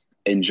I just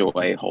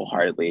enjoy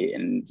wholeheartedly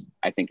and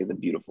I think is a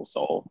beautiful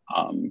soul,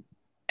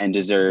 and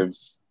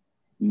deserves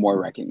more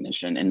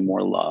recognition and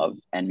more love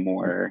and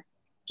more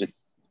just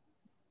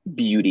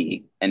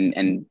beauty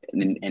and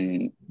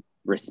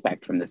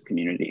respect from this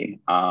community.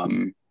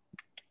 Trying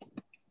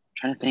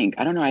to think.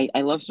 I don't know.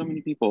 I love so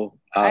many people.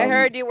 I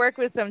heard you work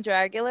with some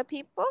Dragula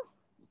people.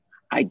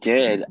 I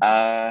did.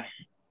 I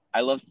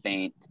love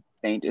Saint.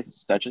 Saint is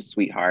such a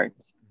sweetheart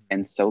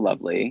and so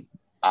lovely.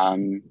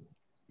 Saint,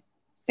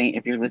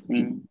 if you're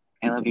listening,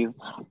 I love you.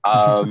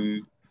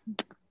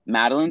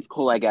 Madeline's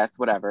cool, I guess,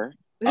 whatever.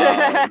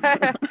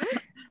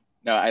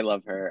 No, I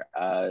love her.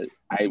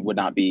 I would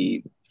not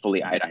be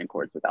fully Iodine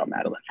Quartz without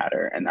Madeline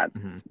Hatter, and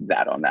that's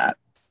that on that.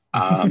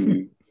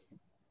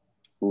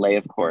 Lay,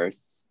 of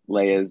course.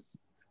 Lay is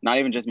not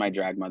even just my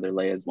drag mother.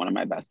 Lay is one of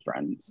my best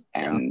friends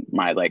and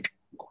my like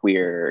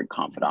queer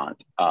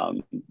confidant. I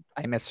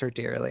miss her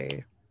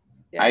dearly.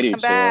 Yeah, I do come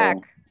too. back.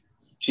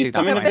 She's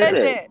Come coming to Come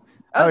visit. visit.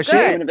 Oh, Oh, she- She's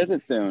good. coming to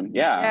visit soon.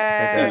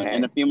 Yeah. Yay.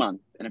 In a few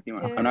months.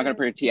 I'm not gonna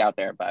put her tea out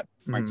there, but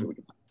right Mhm. we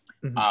can.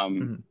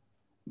 Mhm.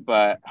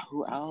 But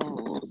who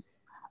else?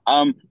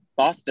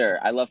 Foster.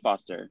 I love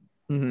Foster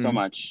Mhm. so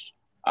much.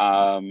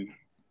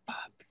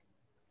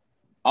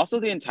 Also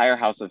the entire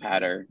House of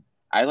Hatter.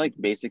 I like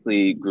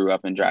basically grew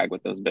up in drag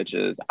with those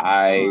bitches.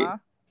 I Aw.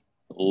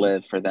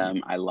 live for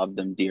them. I love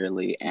them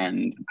dearly,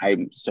 and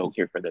I'm so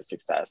here for their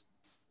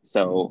success.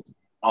 So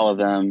all of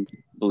them,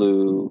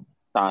 Blue,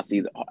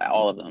 Stassi,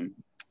 all of them.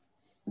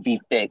 V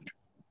Thick,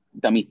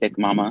 Dummy Thick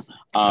Mama.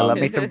 I love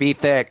me some B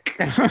thick.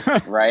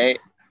 Right?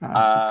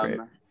 She's great.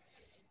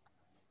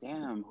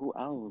 Damn, who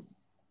else?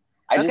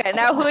 Okay,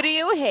 now who do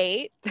you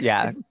hate?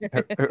 Yeah. Who are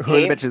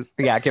the bitches?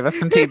 Yeah, give us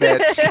some tea,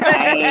 bitch.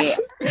 I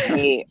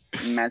hate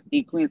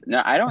messy queens.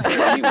 No, I don't hate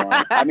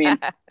anyone. I mean,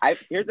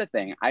 here's the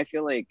thing. I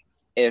feel like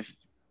if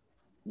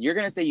you're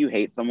gonna say you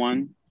hate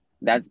someone,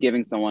 that's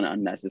giving someone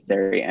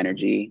unnecessary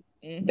energy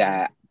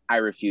that I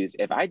refuse.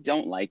 If I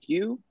don't like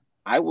you,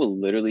 I will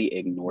literally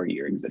ignore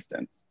your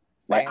existence.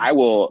 Like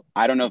Same.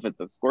 I don't know if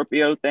it's a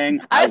Scorpio thing.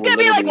 I was will gonna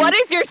be like, literally- what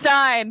is your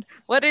sign?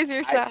 What is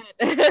your sign?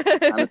 I'm a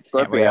Can't we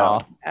Scorpio.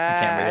 all?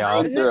 Can't we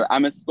all? Through and through.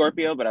 I'm a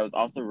Scorpio, but I was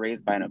also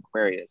raised by an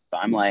Aquarius. So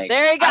I'm like,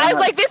 There you go. I I don't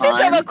was have like, this is some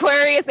time.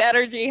 Aquarius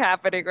energy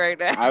happening right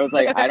now. I was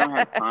like, I don't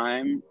have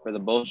time for the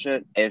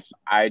bullshit. If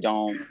I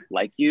don't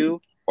like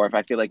you, or if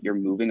I feel like you're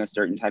moving a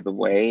certain type of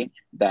way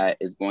that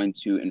is going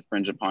to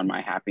infringe upon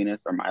my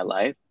happiness or my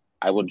life,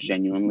 I will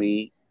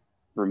genuinely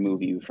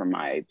remove you from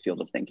my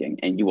field of thinking,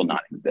 and you will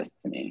not exist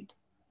to me.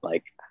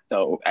 Like,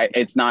 so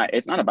it's not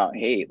about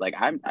hate. Like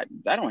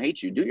I don't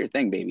hate you. Do your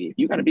thing, baby. If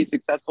you got to be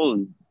successful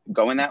and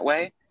going that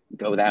way,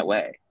 go that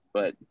way.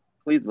 But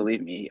please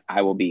believe me,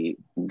 I will be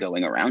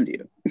going around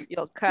you.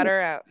 You'll cut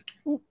her out.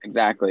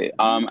 Exactly.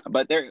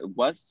 But there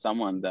was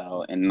someone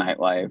though in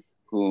nightlife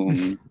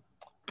whom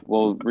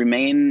will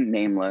remain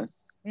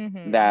nameless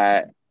Mhm.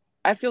 that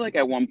I feel like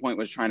at one point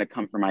was trying to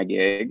come for my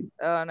gig.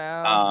 Oh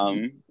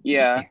no.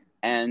 Yeah.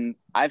 And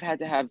I've had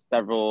to have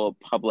seveul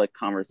public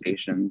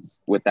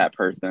conversations with that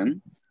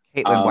person.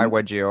 Caitlin, why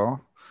would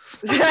you?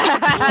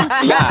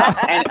 Yeah,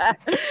 and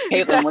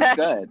Caitlin, what's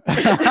good?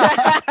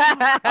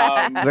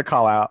 It's a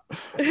call out.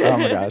 Oh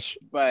my gosh.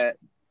 But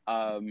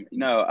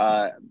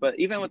no, but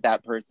even with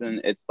that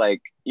person, it's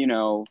like, you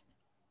know,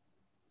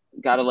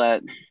 gotta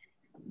let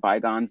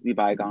bygones be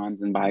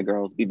bygones and bi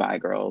girls be bi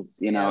girls.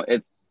 You know,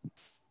 it's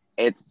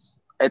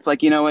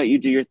like, you know what, you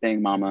do your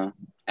thing, mama,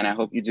 and I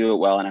hope you do it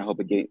well, and I hope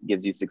it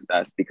gives you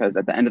success, because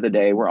at the end of the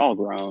day, we're all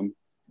grown,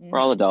 we're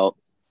all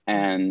adults,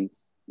 and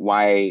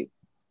why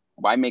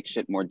make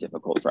shit more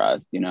difficult for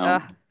us, you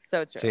know?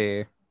 So true.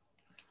 See.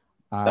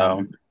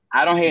 So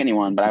I don't hate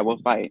anyone, but I will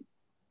fight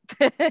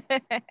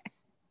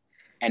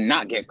and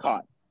not get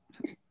caught.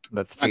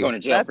 That's I'm not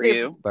going to jail for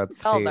you.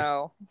 That's Hell tea.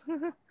 no.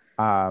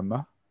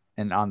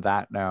 And on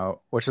that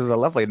note, which is a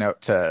lovely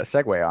note to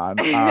segue on,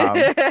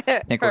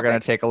 I think we're going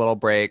to take a little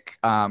break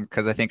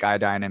because I think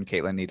Iodine and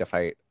Caitlin need to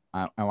fight.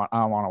 I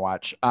want to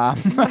watch.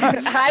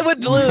 I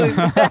would lose.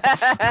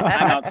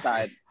 I'm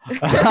outside.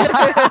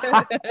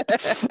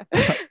 This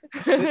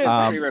is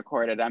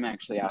pre-recorded. I'm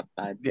actually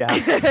outside. Yeah.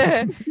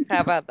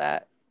 How about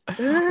that?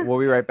 We'll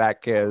be right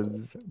back,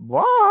 kids.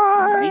 Bye.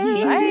 Bye.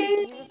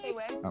 Did you just say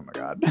wig? Oh my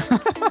god.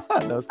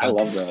 That was I fun.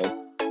 love those.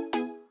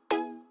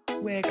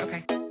 Wig,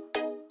 okay.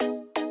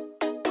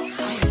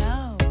 I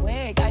know,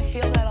 wig. I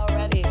feel that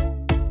already.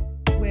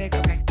 Wig,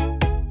 okay.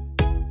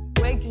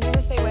 Wig, did you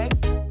just say wig?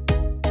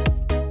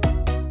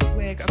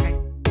 Wig, okay.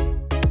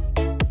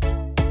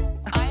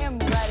 I am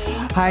ready.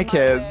 Hi, for my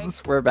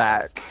kids. We're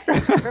back.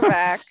 We're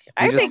back.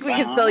 I We think just- we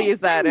can still use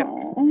that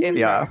in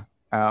Yeah.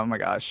 Oh my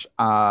gosh.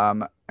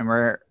 And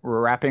we're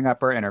wrapping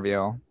up our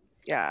interview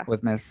Yeah.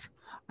 with Miss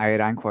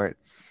Iodine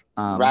Quartz.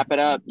 Wrap it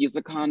up. Use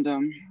a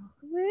condom.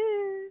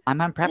 I'm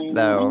unprepped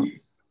though.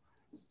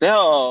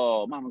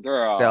 Still, mama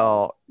girl.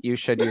 Still, you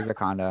should use a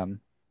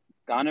condom.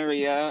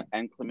 Gonorrhea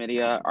and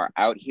chlamydia are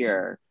out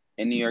here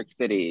in New York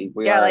City.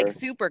 We Yeah, are, like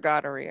super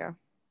gonorrhea.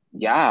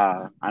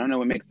 yeah. I don't know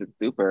what makes it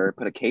super.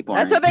 Put a cape on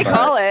That's it. what they but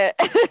call it.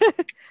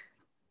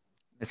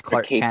 Miss Put a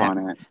Clark cape Kent.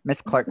 on it.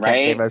 Miss Clark Kent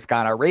Right? gave us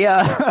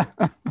gonorrhea.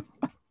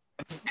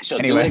 She'll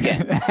Anyway, do it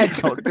again.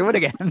 she'll do it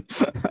again.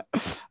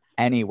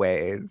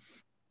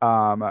 Anyways,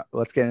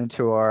 let's get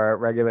into our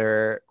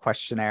regular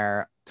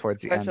questionnaire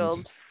towards the Special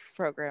end.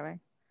 programming.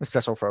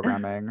 Special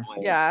programming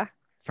Yeah.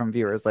 from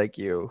viewers like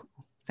you.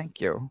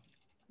 Thank you.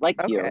 Like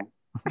Okay. you.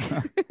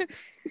 I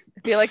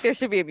feel like there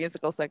should be a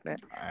musical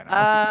segment.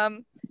 I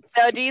know.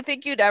 So do you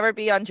think you'd ever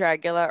be on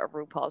Dragula or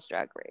RuPaul's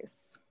Drag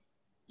Race?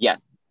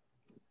 Yes.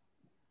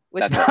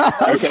 Which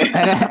That's okay.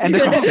 and the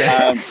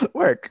question.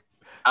 Work.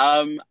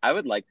 I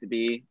would like to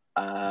be.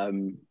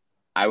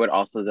 I would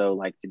also though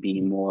like to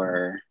be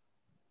more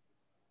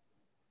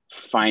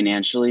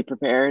financially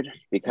prepared,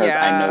 because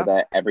I know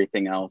that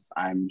everything else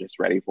I'm just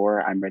ready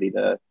for. I'm ready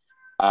to,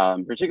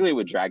 particularly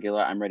with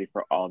Dragula, I'm ready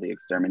for all the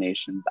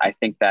exterminations. I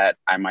think that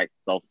I might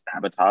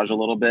self-sabotage a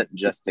little bit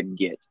just to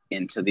get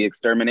into the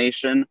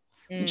extermination,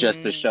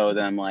 just to show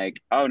them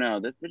like, oh no,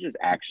 this bitch is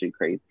actually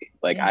crazy.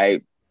 Like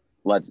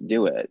let's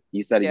do it.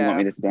 You said you want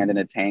me to stand in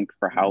a tank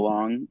for how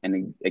long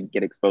and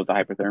get exposed to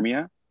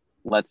hypothermia?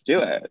 Let's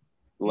do it.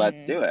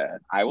 Let's do it.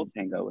 I will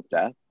tango with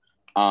death.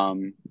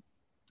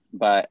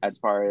 But as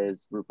far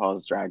as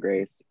RuPaul's Drag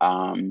Race,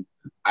 I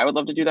would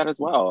love to do that as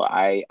well.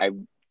 I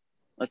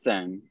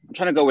listen, I'm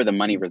trying to go where the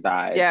money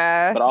resides.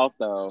 Yeah. But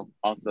also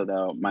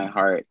though, my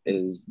heart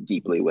is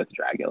deeply with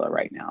Dragula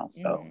right now.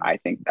 So I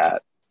think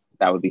that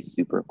would be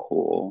super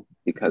cool,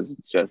 because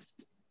it's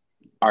just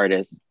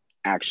artists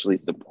actually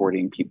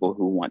supporting people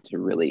who want to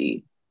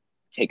really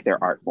take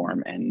their art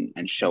form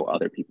and show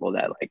other people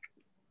that like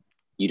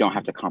you don't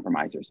have to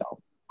compromise yourself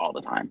all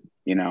the time,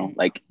 you know,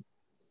 like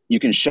you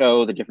can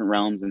show the different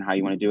realms and how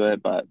you want to do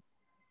it, but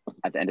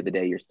at the end of the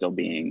day you're still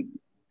being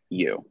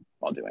you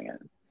while doing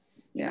it,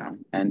 you know,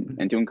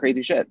 and doing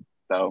crazy shit.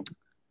 So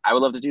I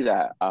would love to do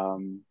that,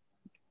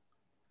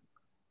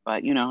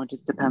 but you know, it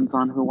just depends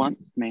on who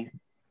wants me.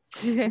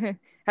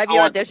 Have you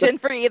auditioned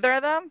for either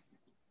of them?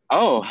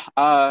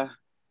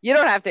 You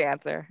don't have to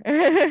answer.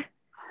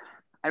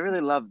 I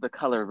really love the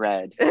color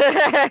red.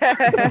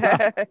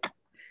 I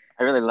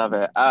really love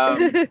it.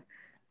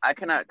 I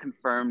cannot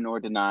confirm nor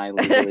deny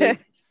legally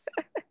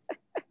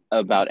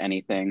about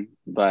anything,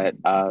 but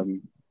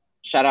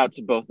shout out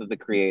to both of the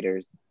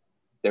creators.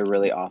 They're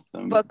really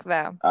awesome. Book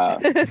them.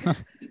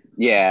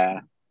 Yeah.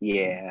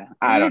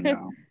 I don't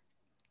know.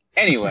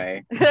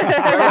 Anyway,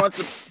 whoever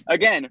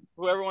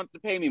wants to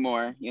pay me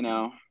more, you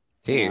know.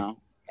 Gee. You know.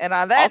 And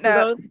on that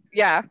note,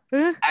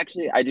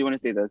 actually, I do want to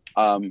say this.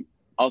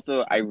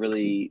 Also, I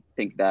really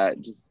think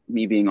that just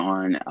me being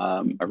on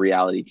a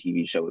reality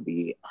TV show would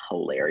be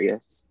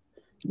hilarious,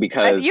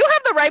 because you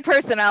have the right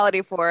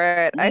personality for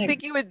it. Oh I my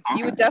think you would gosh.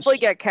 definitely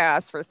get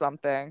cast for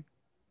something.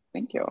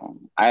 Thank you.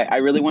 I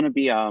really want to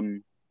be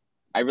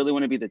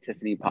the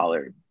Tiffany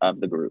Pollard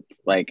of the group.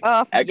 Like,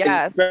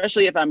 yes.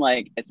 especially if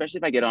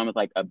I get on with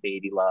like a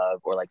Baby Love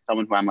or like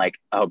someone who I'm like,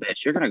 oh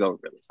bitch, you're gonna go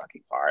really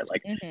fucking far.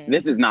 Like,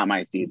 this is not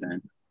my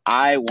season.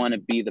 I want to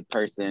be the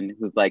person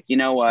who's like, you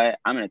know what?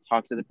 I'm going to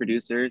talk to the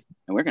producers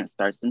and we're going to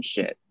start some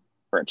shit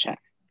for a check.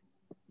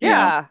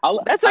 Yeah,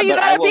 that's what you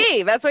gotta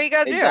be. That's what you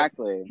gotta do.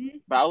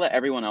 Exactly. But I'll let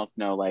everyone else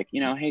know, like,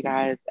 hey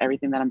guys,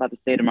 everything that I'm about to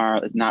say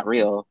tomorrow is not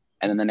real.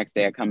 And then the next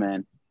day I come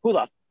in, who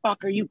the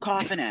fuck are you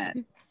coughing at?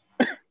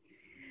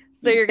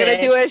 So you're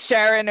gonna do a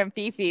Sharon and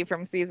Fifi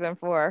from season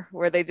 4,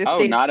 where they just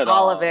stage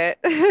all of it.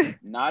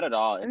 Not at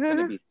all. It's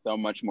gonna be so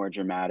much more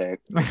dramatic.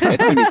 It's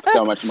gonna be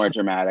so much more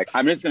dramatic.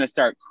 I'm just gonna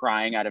start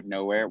crying out of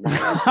nowhere. Why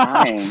am I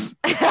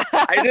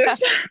crying?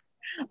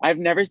 I've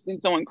never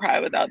seen someone cry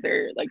without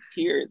their like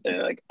tears,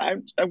 and like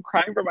I'm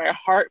crying for my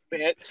heart,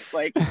 bitch.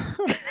 Like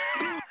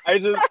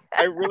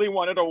I really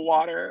wanted a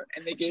water,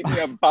 and they gave me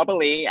a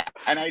bubbly,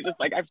 and I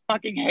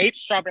fucking hate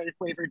strawberry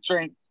flavored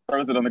drinks.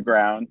 Throws it on the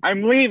ground.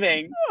 I'm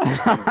leaving.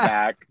 Comes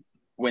back,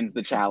 wins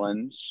the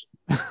challenge.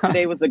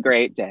 Today was a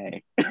great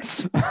day.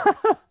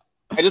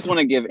 I just want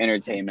to give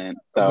entertainment.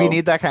 So we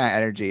need that kind of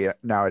energy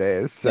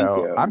nowadays.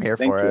 So I'm here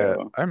for it.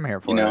 I'm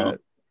here for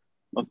it.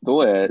 Let's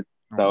do it.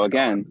 So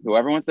again,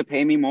 whoever wants to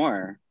pay me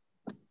more,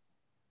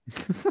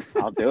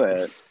 I'll do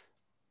it.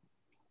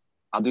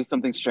 I'll do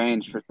something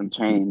strange for some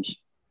change,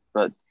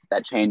 but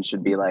that change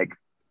should be like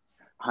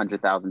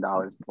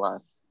 $100,000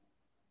 plus.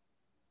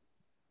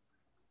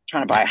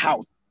 Trying to buy a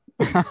house.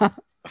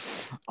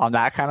 On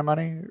that kind of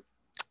money?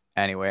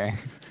 Anyway.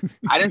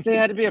 I didn't say it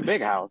had to be a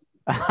big house.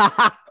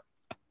 I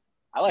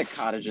like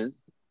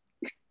cottages.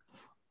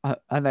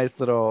 A nice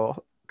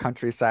little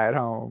countryside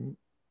home.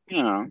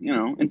 You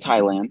know, in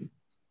Thailand.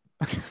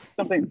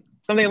 something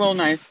a little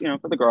nice,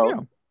 for the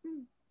girls.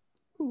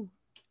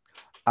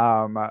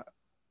 Yeah.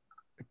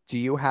 Do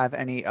you have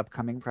any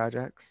upcoming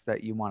projects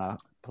that you want to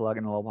plug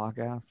in the little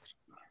podcast?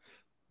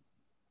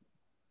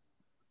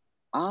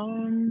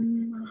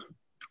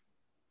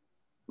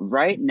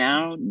 Right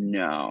now,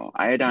 no.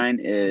 Iodine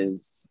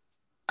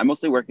I'm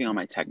mostly working on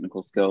my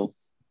technical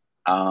skills.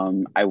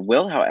 I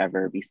will,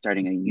 however, be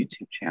starting a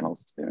YouTube channel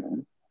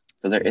soon.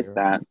 So there is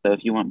that. So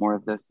if you want more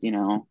of this,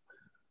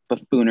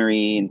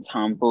 buffoonery and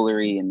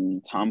tomfoolery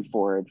and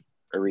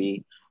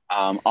tomfordery,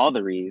 all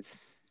the rees,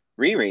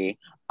 Riri.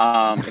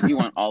 If you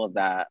want all of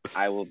that,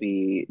 I will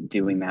be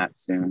doing that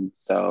soon.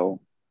 So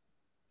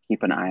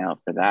keep an eye out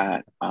for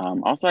that.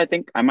 Also, I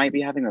think I might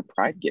be having a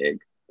Pride gig,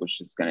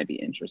 which is going to be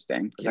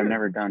interesting because I've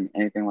never done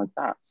anything like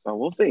that. So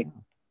we'll see.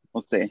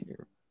 We'll see.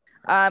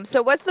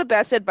 So what's the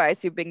best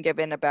advice you've been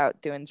given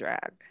about doing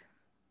drag?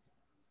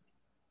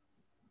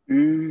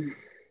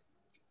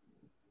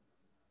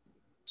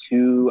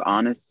 To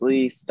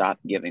honestly stop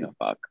giving a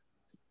fuck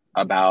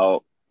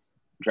about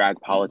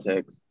drag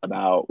politics,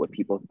 about what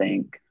people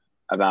think,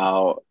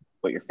 about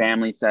what your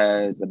family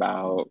says,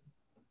 about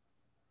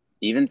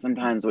even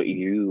sometimes what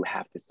you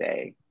have to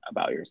say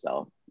about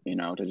yourself,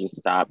 to just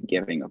stop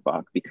giving a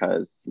fuck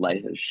because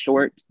life is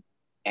short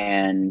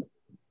and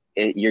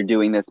you're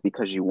doing this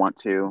because you want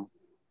to.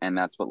 And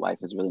that's what life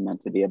is really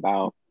meant to be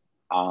about.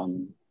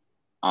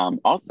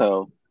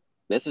 Also,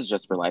 this is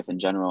just for life in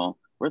general.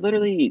 We're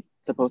literally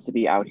supposed to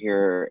be out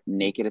here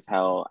naked as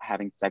hell,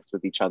 having sex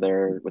with each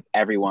other, with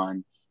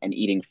everyone, and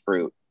eating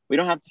fruit. We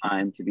don't have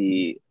time to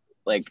be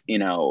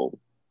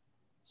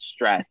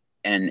stressed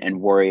and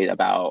worried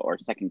about or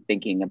second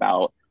thinking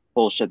about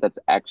bullshit that's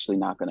actually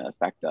not going to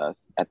affect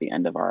us at the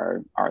end of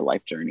our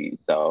life journey.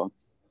 So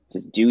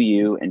just do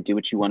you and do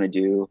what you want to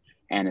do.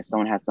 And if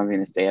someone has something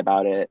to say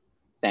about it,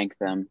 thank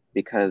them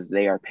because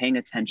they are paying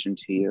attention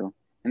to you.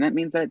 And that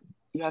means that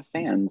you have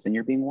fans and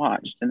you're being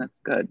watched, and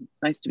that's good.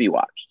 It's nice to be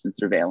watched and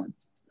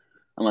surveillanced,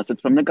 unless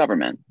it's from the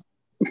government.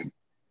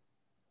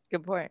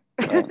 Good point.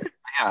 So,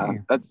 yeah,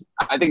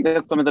 I think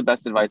that's some of the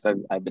best advice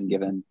I've been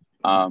given.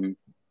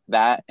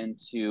 That and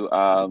to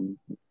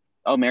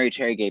Mary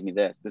Cherry gave me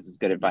this. This is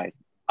good advice.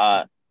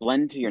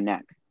 Blend to your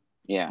neck.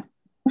 Yeah.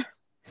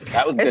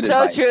 That was good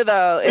advice. It's so true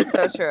though. It's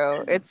so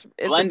true. It's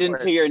blend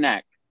into your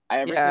neck.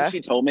 Since she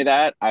told me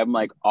that, I'm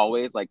like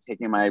always like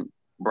taking my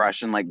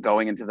brush and like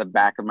going into the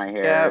back of my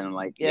hair and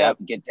like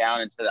get down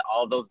into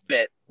all those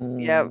bits.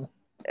 Yep.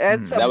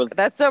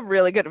 That's some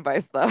really good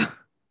advice though.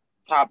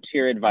 Top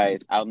tier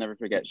advice. I'll never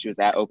forget. She was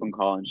at open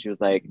call and she was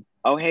like,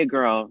 "Oh, hey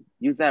girl,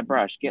 use that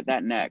brush, get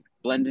that neck,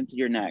 blend into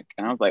your neck."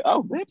 And I was like,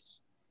 "Oh, bitch,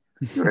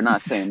 you were not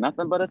saying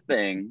nothing but a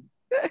thing,"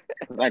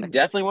 because I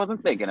definitely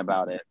wasn't thinking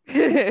about it.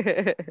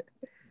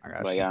 Oh my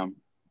gosh. But yeah.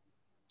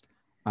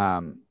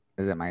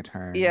 Is it my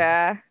turn?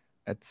 Yeah.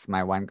 It's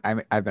my one.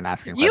 I've been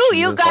asking questions.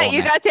 You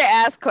got to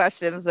ask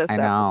questions this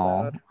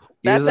episode.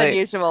 That's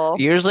unusual.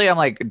 Usually I'm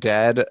like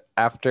dead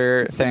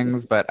after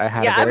things, but I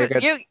had a very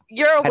good.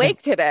 You're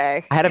awake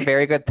today. I had a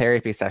very good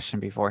therapy session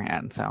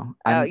beforehand, so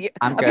I'm good.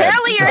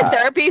 Apparently, your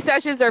therapy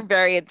sessions are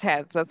very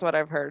intense. That's what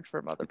I've heard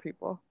from other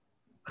people.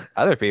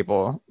 Other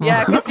people?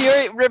 Yeah, because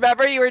you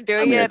were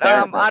doing it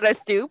on a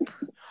stoop.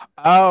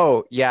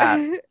 Oh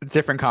yeah,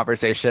 different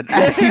conversation.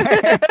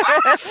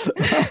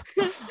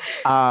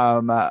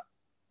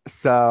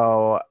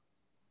 So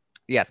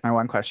yes, my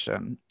one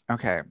question.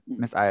 Okay,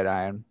 Miss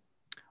Iodine,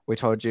 we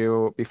told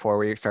you before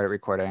we started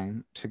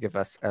recording to give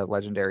us a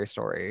legendary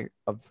story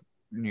of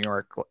New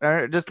York,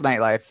 just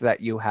nightlife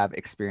that you have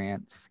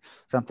experienced?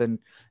 Something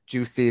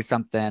juicy,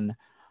 something,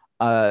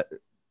 I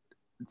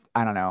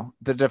don't know,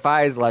 that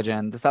defies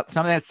legend,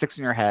 something that sticks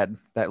in your head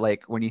that,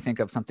 like, when you think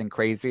of something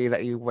crazy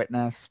that you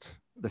witnessed,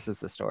 this is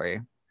the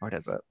story. What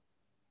is it?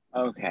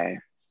 Okay,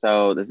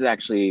 so this is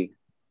actually,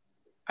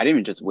 I didn't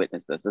even just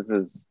witness this. This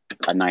is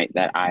a night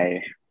that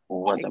I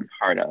was a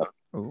part of.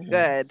 Ooh.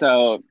 Good.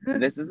 So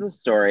this is the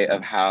story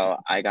of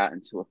how I got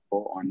into a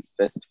full-on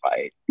fist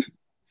fight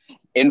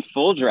in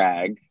full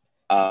drag,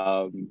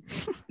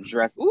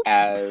 dressed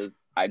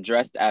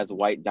as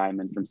White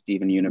Diamond from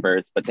Steven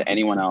Universe, but to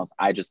anyone else,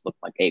 I just looked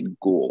like a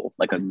ghoul,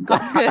 like a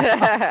ghost.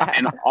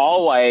 And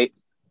all white,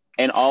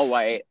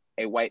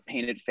 a white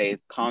painted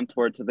face,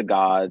 contoured to the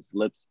gods,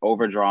 lips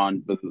overdrawn,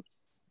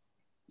 boots,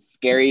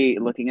 scary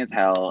looking as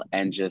hell,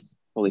 and just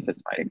fully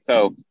fist fighting.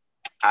 So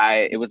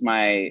it was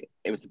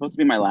supposed to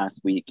be my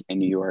last week in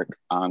New York,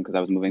 because I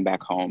was moving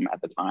back home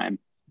at the time,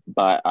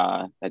 but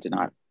that did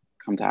not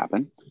come to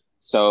happen.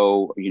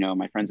 So,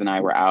 my friends and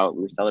I were out,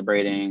 we were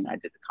celebrating. I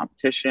did the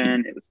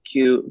competition. It was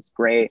cute. It was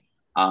great.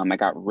 I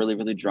got really,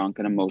 really drunk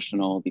and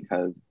emotional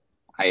because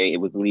it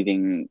was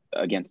leaving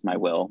against my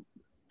will.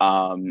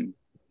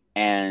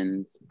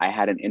 And I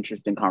had an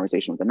interesting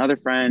conversation with another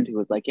friend who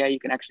was like, yeah, you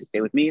can actually stay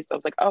with me. So I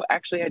was like, oh,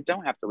 actually, I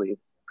don't have to leave.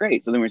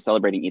 Great. So then we were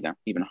celebrating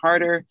even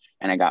harder,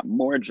 and I got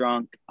more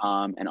drunk.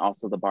 And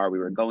also the bar we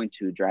were going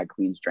to, drag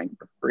queens drank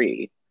for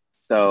free.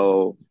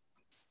 So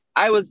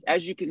I was,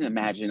 as you can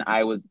imagine,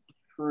 I was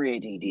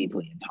pretty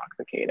deeply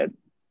intoxicated.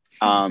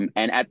 And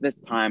at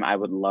this time, I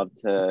would love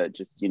to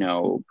just,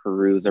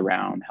 peruse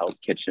around Hell's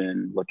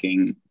Kitchen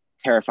looking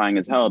terrifying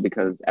as hell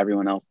because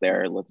everyone else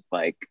there looks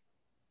like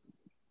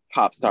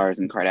pop stars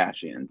and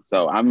Kardashians.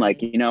 So I'm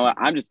like, you know what?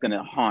 I'm just going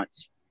to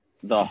haunt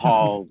the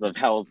halls of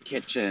Hell's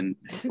Kitchen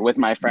with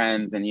my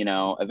friends. And,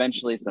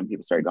 eventually some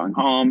people started going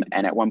home.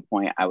 And at one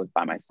point I was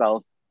by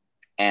myself,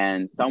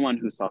 and someone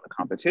who saw the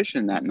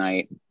competition that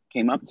night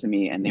came up to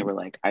me and they were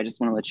like, I just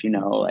want to let you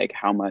know, like,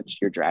 how much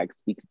your drag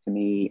speaks to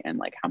me and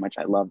like how much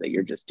I love that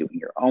you're just doing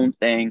your own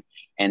thing.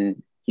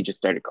 And he just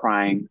started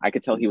crying. I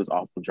could tell he was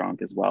also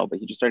drunk as well, but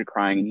he just started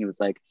crying and he was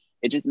like,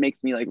 it just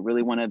makes me like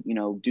really want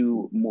to,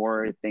 do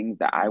more things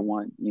that I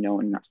want,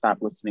 and not stop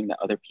listening to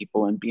other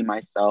people and be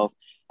myself.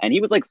 And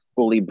he was like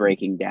fully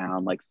breaking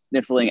down, like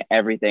sniffling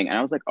everything. And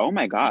I was like, oh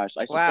my gosh.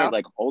 I just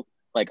started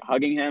like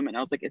hugging him. And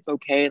I was like, it's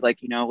okay. Like,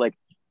 like,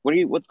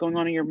 what's going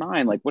on in your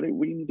mind? Like, what do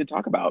you need to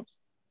talk about?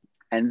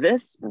 And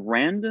this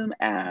random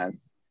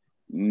ass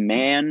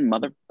man,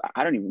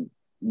 I don't even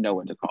know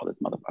what to call this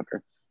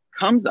motherfucker,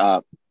 comes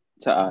up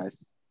to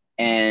us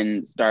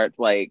and starts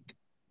like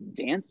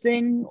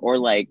dancing, or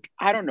like,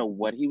 I don't know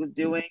what he was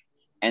doing.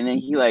 And then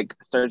he like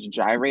starts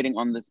gyrating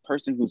on this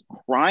person who's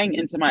crying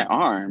into my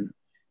arms.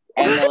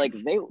 And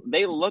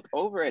they look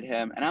over at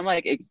him and I'm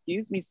like,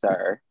 excuse me,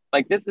 sir,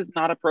 like, this is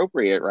not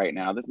appropriate right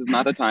now. This is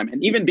not the time.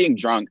 And even being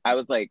drunk, I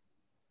was like,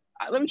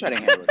 let me try to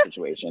handle the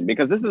situation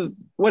because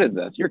what is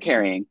this? You're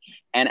carrying.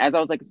 And as I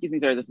was like, excuse me,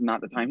 sir, this is not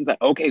the time. He's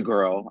like, okay,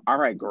 girl. All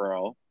right,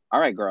 girl.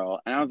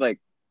 And I was like,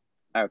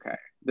 okay,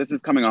 this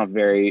is coming off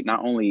very,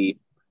 not only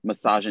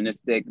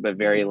misogynistic, but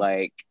very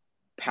like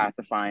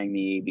pacifying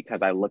me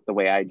because I look the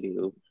way I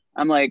do.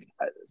 I'm like,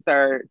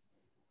 sir,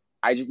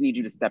 I just need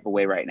you to step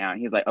away right now. And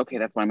he's like, okay,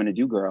 that's what I'm going to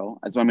do, girl.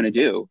 That's what I'm going to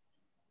do.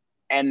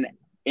 And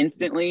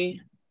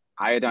instantly,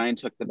 Iodine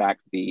took the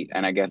back seat,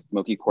 and I guess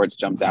Smokey Quartz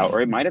jumped out,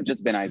 or it might have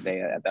just been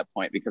Isaiah at that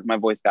point because my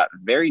voice got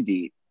very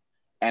deep.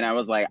 And I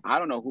was like, I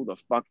don't know who the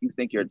fuck you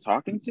think you're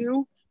talking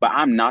to, but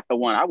I'm not the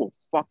one. I will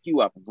fuck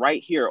you up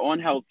right here on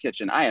Hell's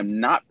Kitchen. I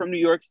am not from New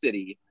York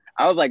City.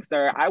 I was like,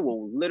 sir, I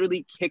will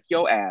literally kick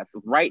your ass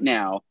right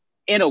now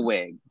in a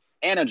wig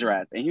and a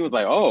dress. And he was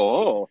like,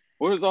 oh,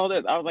 what is all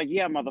this? I was like,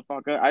 yeah,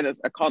 motherfucker.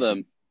 I called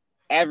him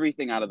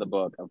everything out of the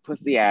book, a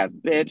pussy ass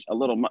bitch, a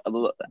little,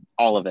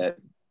 all of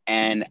it.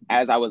 And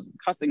as I was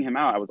cussing him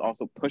out, I was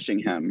also pushing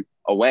him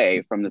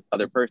away from this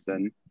other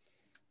person.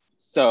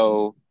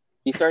 So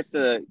he starts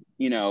to,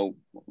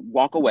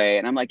 walk away.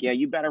 And I'm like, yeah,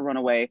 you better run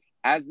away.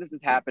 As this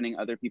is happening,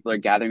 other people are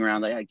gathering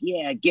around like,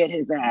 yeah, get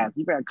his ass.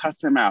 You better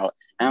cuss him out.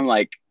 And I'm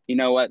like, you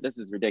know what? This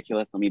is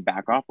ridiculous. Let me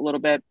back off a little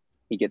bit.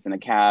 He gets in a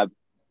cab.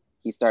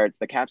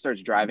 The cab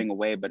starts driving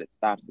away, but it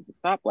stops at the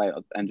stoplight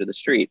at the end of the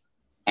street.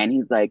 And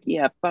he's like,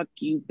 yeah, fuck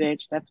you,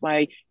 bitch. That's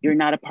why you're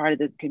not a part of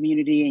this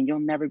community and you'll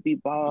never be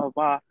blah, blah,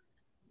 blah.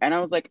 And I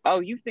was like,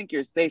 oh, you think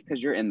you're safe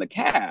because you're in the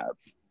cab.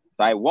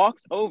 So I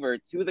walked over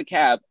to the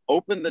cab,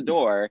 opened the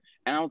door,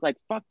 and I was like,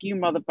 fuck you,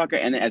 motherfucker.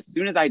 And then as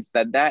soon as I'd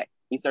said that,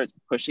 he starts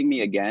pushing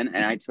me again.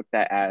 And I took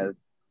that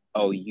as,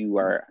 oh, you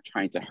are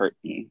trying to hurt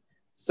me.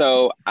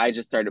 So I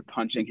just started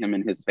punching him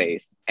in his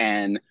face.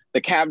 And the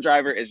cab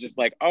driver is just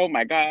like, oh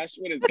my gosh,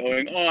 what is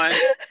going on?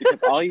 Because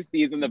all he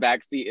sees in the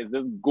backseat is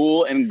this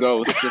ghoul and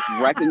ghost just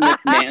wrecking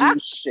this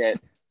man's shit.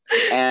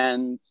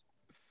 And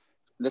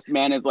this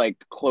man is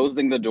like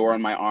closing the door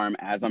on my arm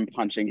as I'm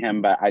punching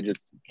him, but I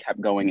just kept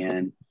going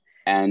in.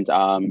 And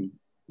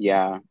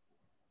yeah,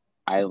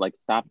 I like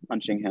stopped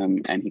punching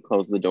him and he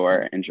closed the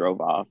door and drove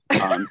off.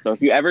 So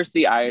if you ever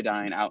see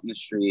Iodine out in the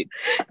street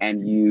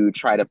and you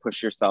try to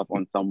push yourself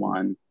on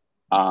someone,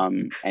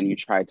 and you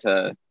try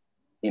to,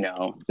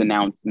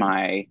 denounce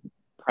my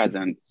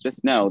presence,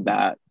 just know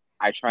that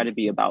I try to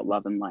be about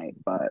love and light,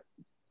 but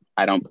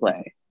I don't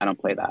play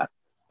that.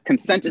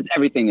 Consent is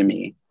everything to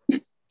me.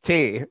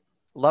 T,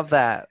 love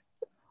that.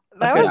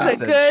 That good was a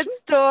message. good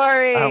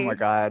story. Oh my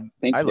God.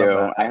 Thank I you.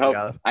 love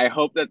that. I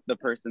hope that the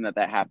person that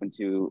happened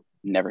to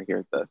never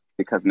hears this,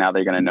 because now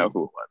they're gonna know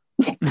who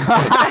it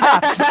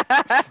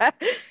was.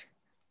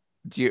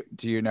 Do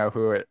you know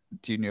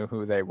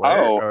who they were?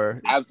 Oh,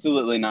 or?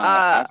 Absolutely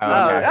not.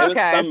 Absolutely not.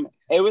 Okay.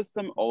 It was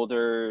some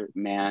older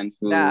man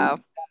who No.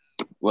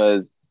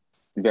 was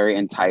very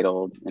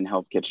entitled in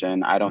Hell's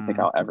Kitchen. I don't think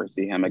I'll ever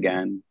see him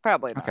again.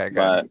 Probably not. Okay, good.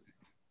 But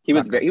he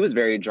was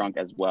very drunk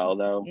as well,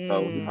 though.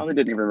 So he Mm. probably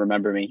didn't even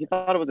remember me. He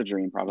thought it was a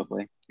dream,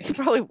 probably. He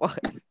probably was.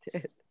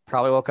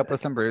 Probably woke up with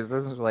some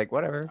bruises. Like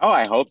whatever. Oh,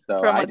 I hope so.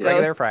 From I a did.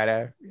 Regular ghost.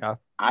 Friday. Yeah.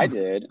 I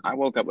did. I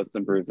woke up with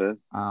some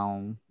bruises.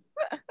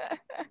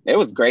 It It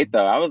was great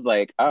though. I was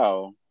like,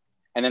 oh.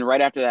 And then right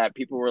after that,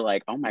 people were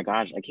like, oh my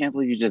gosh, I can't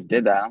believe you just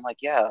did that. I'm like,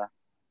 yeah,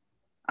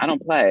 I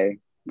don't play.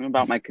 I'm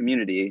about my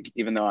community,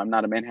 even though I'm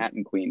not a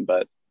Manhattan queen,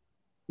 but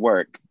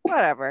work.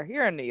 Whatever.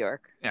 You're in New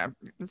York. Yeah,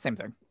 the same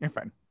thing. You're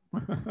fine.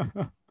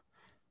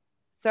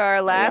 So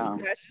our last Yeah.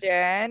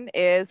 question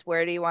is,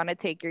 where do you want to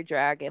take your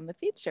drag in the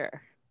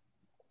future?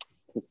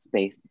 To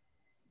space.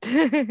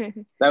 That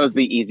was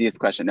the easiest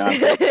question. No, I'm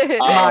Come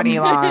kidding. on,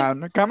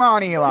 Elon. Come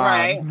on, Elon.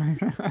 Right.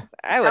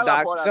 I would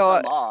not Teleport us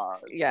go. to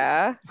Mars.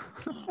 Yeah.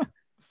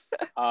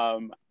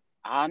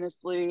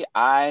 Honestly,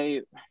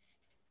 I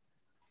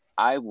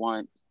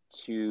want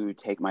to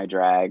take my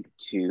drag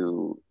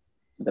to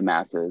the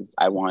masses.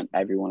 I want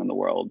everyone in the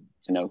world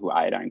to know who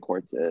Iodine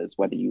Quartz is,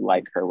 whether you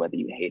like her, whether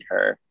you hate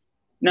her.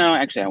 No,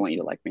 actually, I want you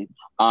to like me.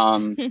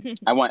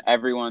 I want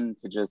everyone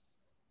to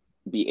just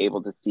be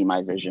able to see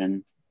my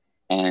vision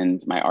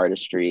and my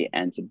artistry,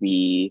 and to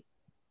be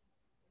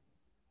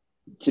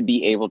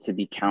able to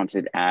be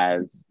counted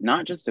as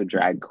not just a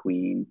drag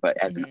queen, but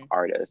as an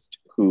artist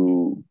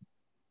who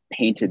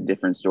painted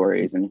different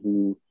stories and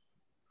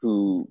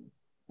who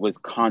was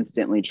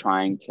constantly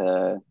trying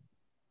to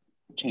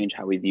change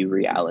how we view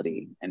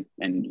reality, and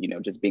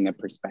just being a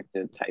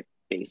perspective type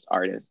based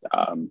artist.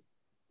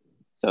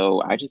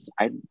 So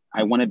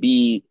I want to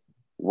be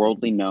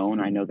worldly known.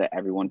 I know that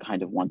everyone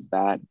kind of wants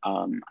that.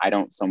 I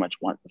don't so much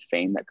want the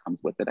fame that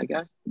comes with it, I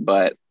guess,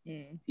 but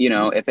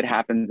if it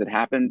happens, it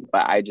happens.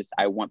 But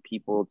I want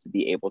people to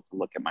be able to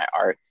look at my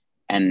art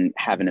and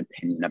have an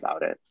opinion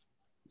about it.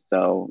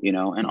 So,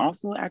 and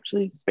also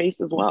actually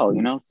space as well,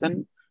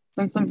 send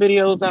some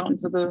videos out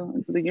into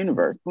the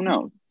universe. Who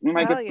knows? We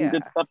might get some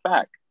good stuff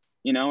back,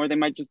 or they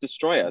might just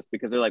destroy us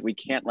because they're like, we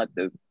can't let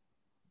this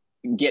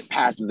get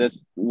past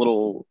this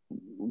little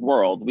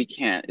world. We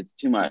can't. It's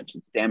too much.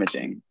 It's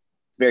damaging.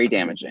 It's very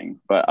damaging.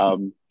 But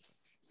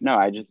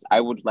no, I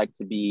would like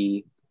to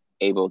be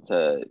able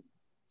to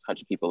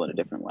touch people in a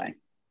different way.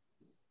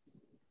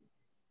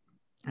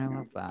 I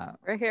love that.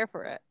 We're here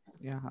for it.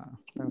 Yeah,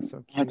 that was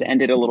so cute. I had to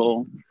end it a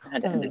little.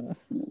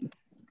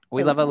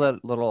 We love a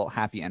little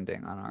happy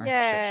ending on our shit show.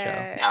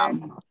 Yeah.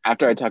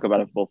 After I talk about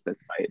a full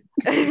fist fight.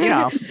 You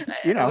know.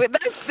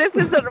 This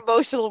is an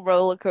emotional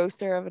roller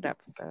coaster of an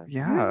episode.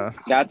 Yeah.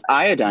 That's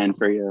Iodine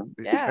for you.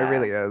 Yeah. It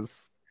really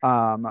is.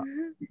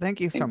 Thank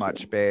you so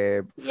much,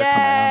 babe. For Yay. coming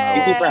on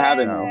Thank you for the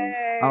having show. me.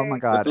 Oh my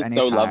God. This was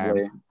so anytime.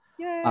 lovely.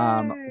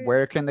 Yay.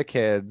 Where can the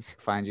kids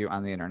find you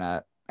on the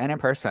internet and in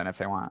person if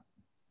they want?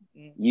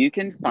 You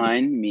can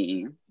find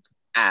me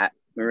at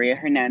Maria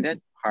Hernandez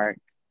Park.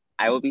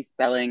 I will be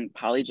selling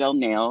polygel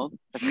nails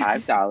for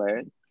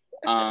 $5.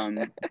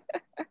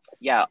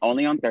 Yeah,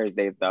 only on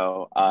Thursdays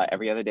though.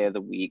 Every other day of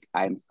the week,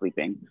 I'm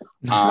sleeping.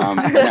 No.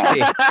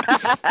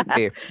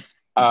 Hey.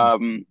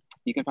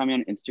 You can find me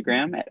on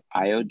Instagram at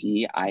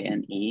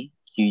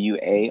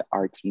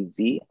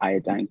IODINEQUARTZ,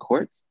 Iodine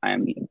Quartz. I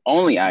am the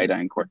only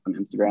Iodine Quartz on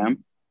Instagram.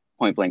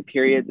 Point blank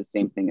period. The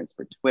same thing is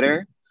for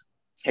Twitter.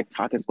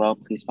 TikTok as well.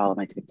 Please follow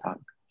my TikTok.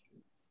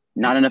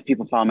 Not enough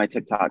people follow my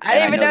TikTok. I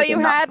didn't even know that you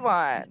they're not- had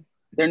one.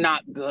 They're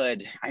not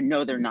good. I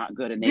know they're not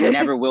good, and they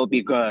never will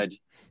be good.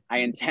 I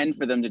intend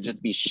for them to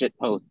just be shit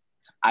posts.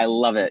 I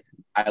love it.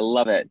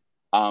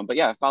 But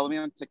yeah, follow me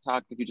on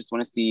TikTok if you just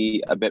want to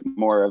see a bit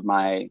more of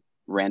my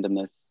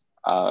randomness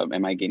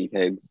and my guinea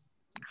pigs.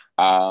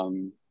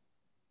 And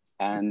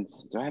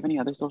do I have any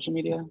other social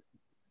media?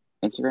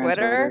 Instagram,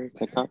 Twitter,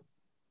 TikTok.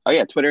 Oh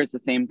yeah, Twitter is the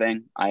same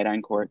thing.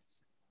 Iodine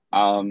Quartz.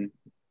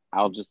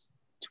 I'll just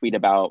tweet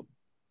about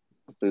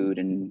food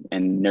and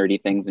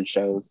nerdy things and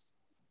shows.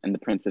 And The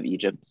Prince of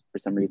Egypt for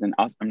some reason.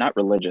 I'm not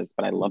religious,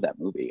 but I love that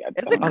movie.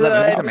 It's a that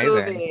movie's good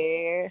amazing.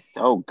 movie.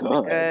 So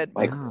good. Good.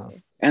 Like, Wow.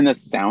 and the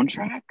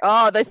soundtrack.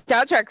 Oh, the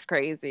soundtrack's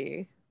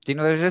crazy. Do you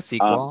know there's a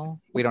sequel?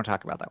 We don't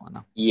talk about that one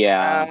though.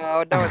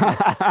 Yeah, Oh,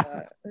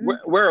 no.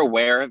 we're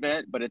aware of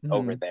it, but it's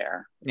over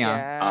there.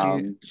 Yeah.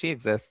 Yeah. She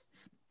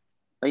exists.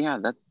 but yeah,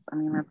 that's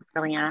where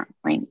we at.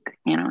 Like,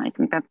 I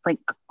think that's like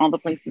all the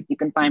places you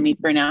can find me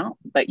for now.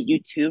 But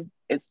YouTube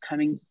is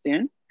coming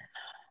soon.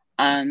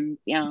 And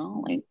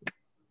like,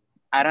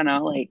 I don't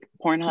know, like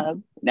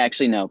Pornhub.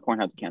 Actually, no,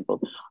 Pornhub's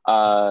canceled.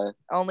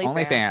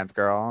 OnlyFans,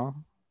 girl.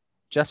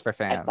 Just for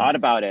fans. I thought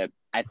about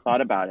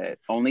it.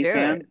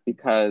 OnlyFans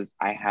because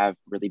I have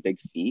really big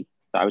feet.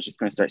 So I was just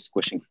gonna start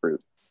squishing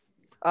fruit.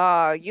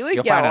 You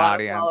would get a lot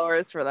of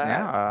followers for that.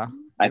 Yeah.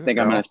 I think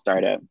I'm gonna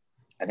start it.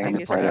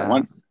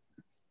 Once.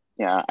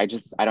 Yeah, I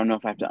don't know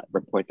if I have to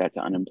report that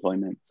to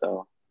unemployment,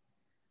 so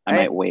I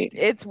might wait.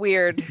 It's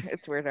weird.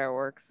 It's weird how it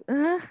works.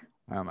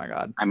 Oh my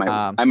God.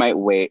 I might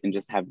wait and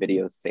just have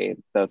videos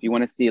saved. So if you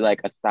want to see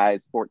like a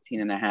size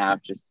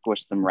 14.5, just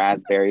squish some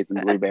raspberries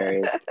and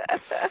blueberries,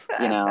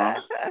 I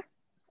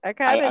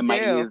kind of do.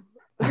 Might use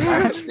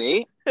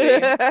see?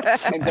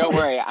 And don't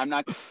worry, I'm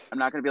not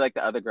gonna be like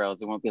the other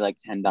girls. It won't be like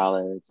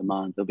 $10 a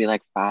month. It'll be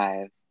like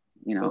 $5.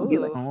 It'll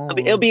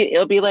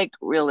be like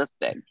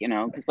realistic,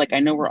 because like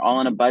I know we're all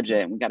on a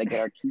budget and we got to get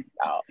our teeth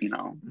out,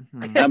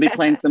 Mm-hmm. And I'll be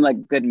playing some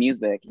like good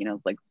music,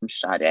 it's like some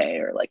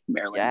Sade or like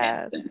Marilyn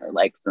Manson or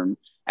like some,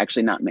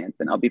 actually not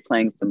Manson. I'll be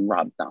playing some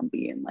Rob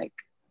Zombie and like,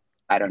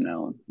 I don't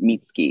know,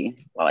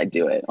 Mitski while I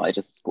do it, while I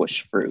just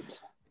squish fruit.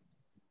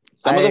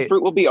 Some of the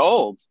fruit will be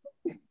old.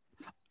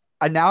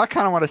 Now I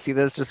kind of want to see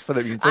this just for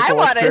the musical I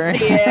want to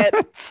see it.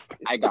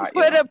 I got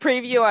you. Put a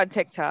preview on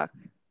TikTok.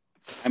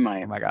 I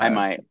might. Oh my God. I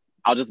might.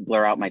 I'll just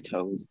blur out my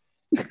toes.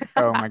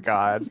 Oh my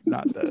God,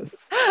 not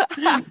this.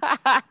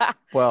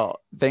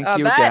 Well, thank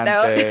you again,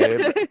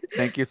 babe.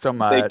 Thank you so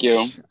much. Thank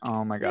you.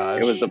 Oh my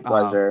gosh. It was a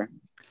pleasure.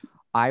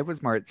 I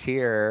was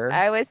Martyr.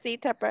 I was C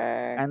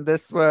Tepper. And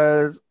this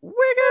was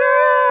Wicked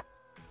Up.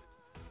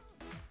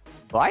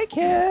 Bye,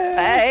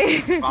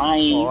 kids. Bye.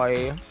 Bye.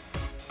 Bye.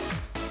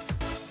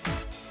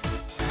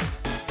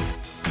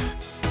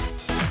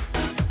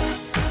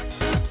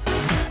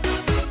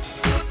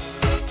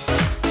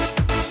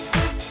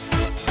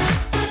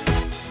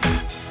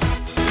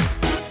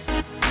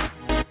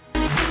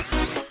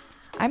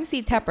 I'm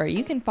C Tepper.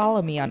 You can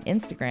follow me on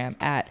Instagram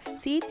at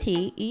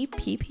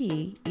CTEPPER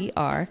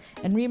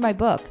and read my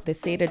book, The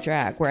State of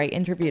Drag, where I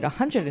interviewed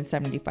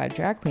 175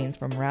 drag queens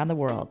from around the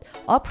world.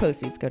 All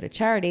proceeds go to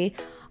charity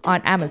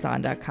on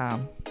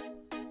Amazon.com.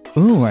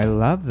 Ooh, I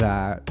love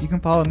that. You can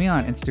follow me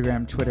on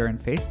Instagram, Twitter,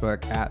 and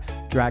Facebook at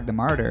Drag the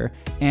Martyr.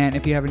 And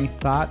if you have any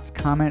thoughts,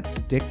 comments,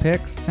 dick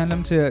pics, send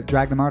them to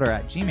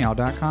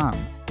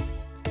dragthemartyr@gmail.com.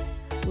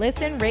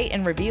 Listen, rate,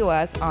 and review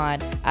us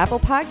on Apple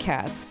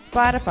Podcasts,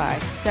 Spotify,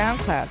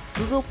 SoundCloud,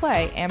 Google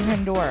Play, and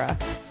Pandora.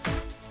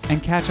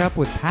 And catch up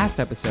with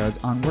past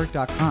episodes on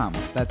work.com.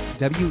 That's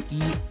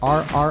WERRRK.com.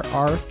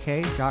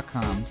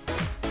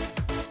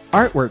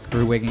 Artwork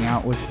for Wigging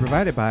Out was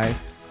provided by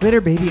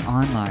Glitter Baby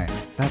Online.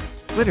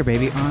 That's Glitter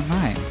Baby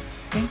Online.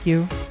 Thank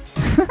you.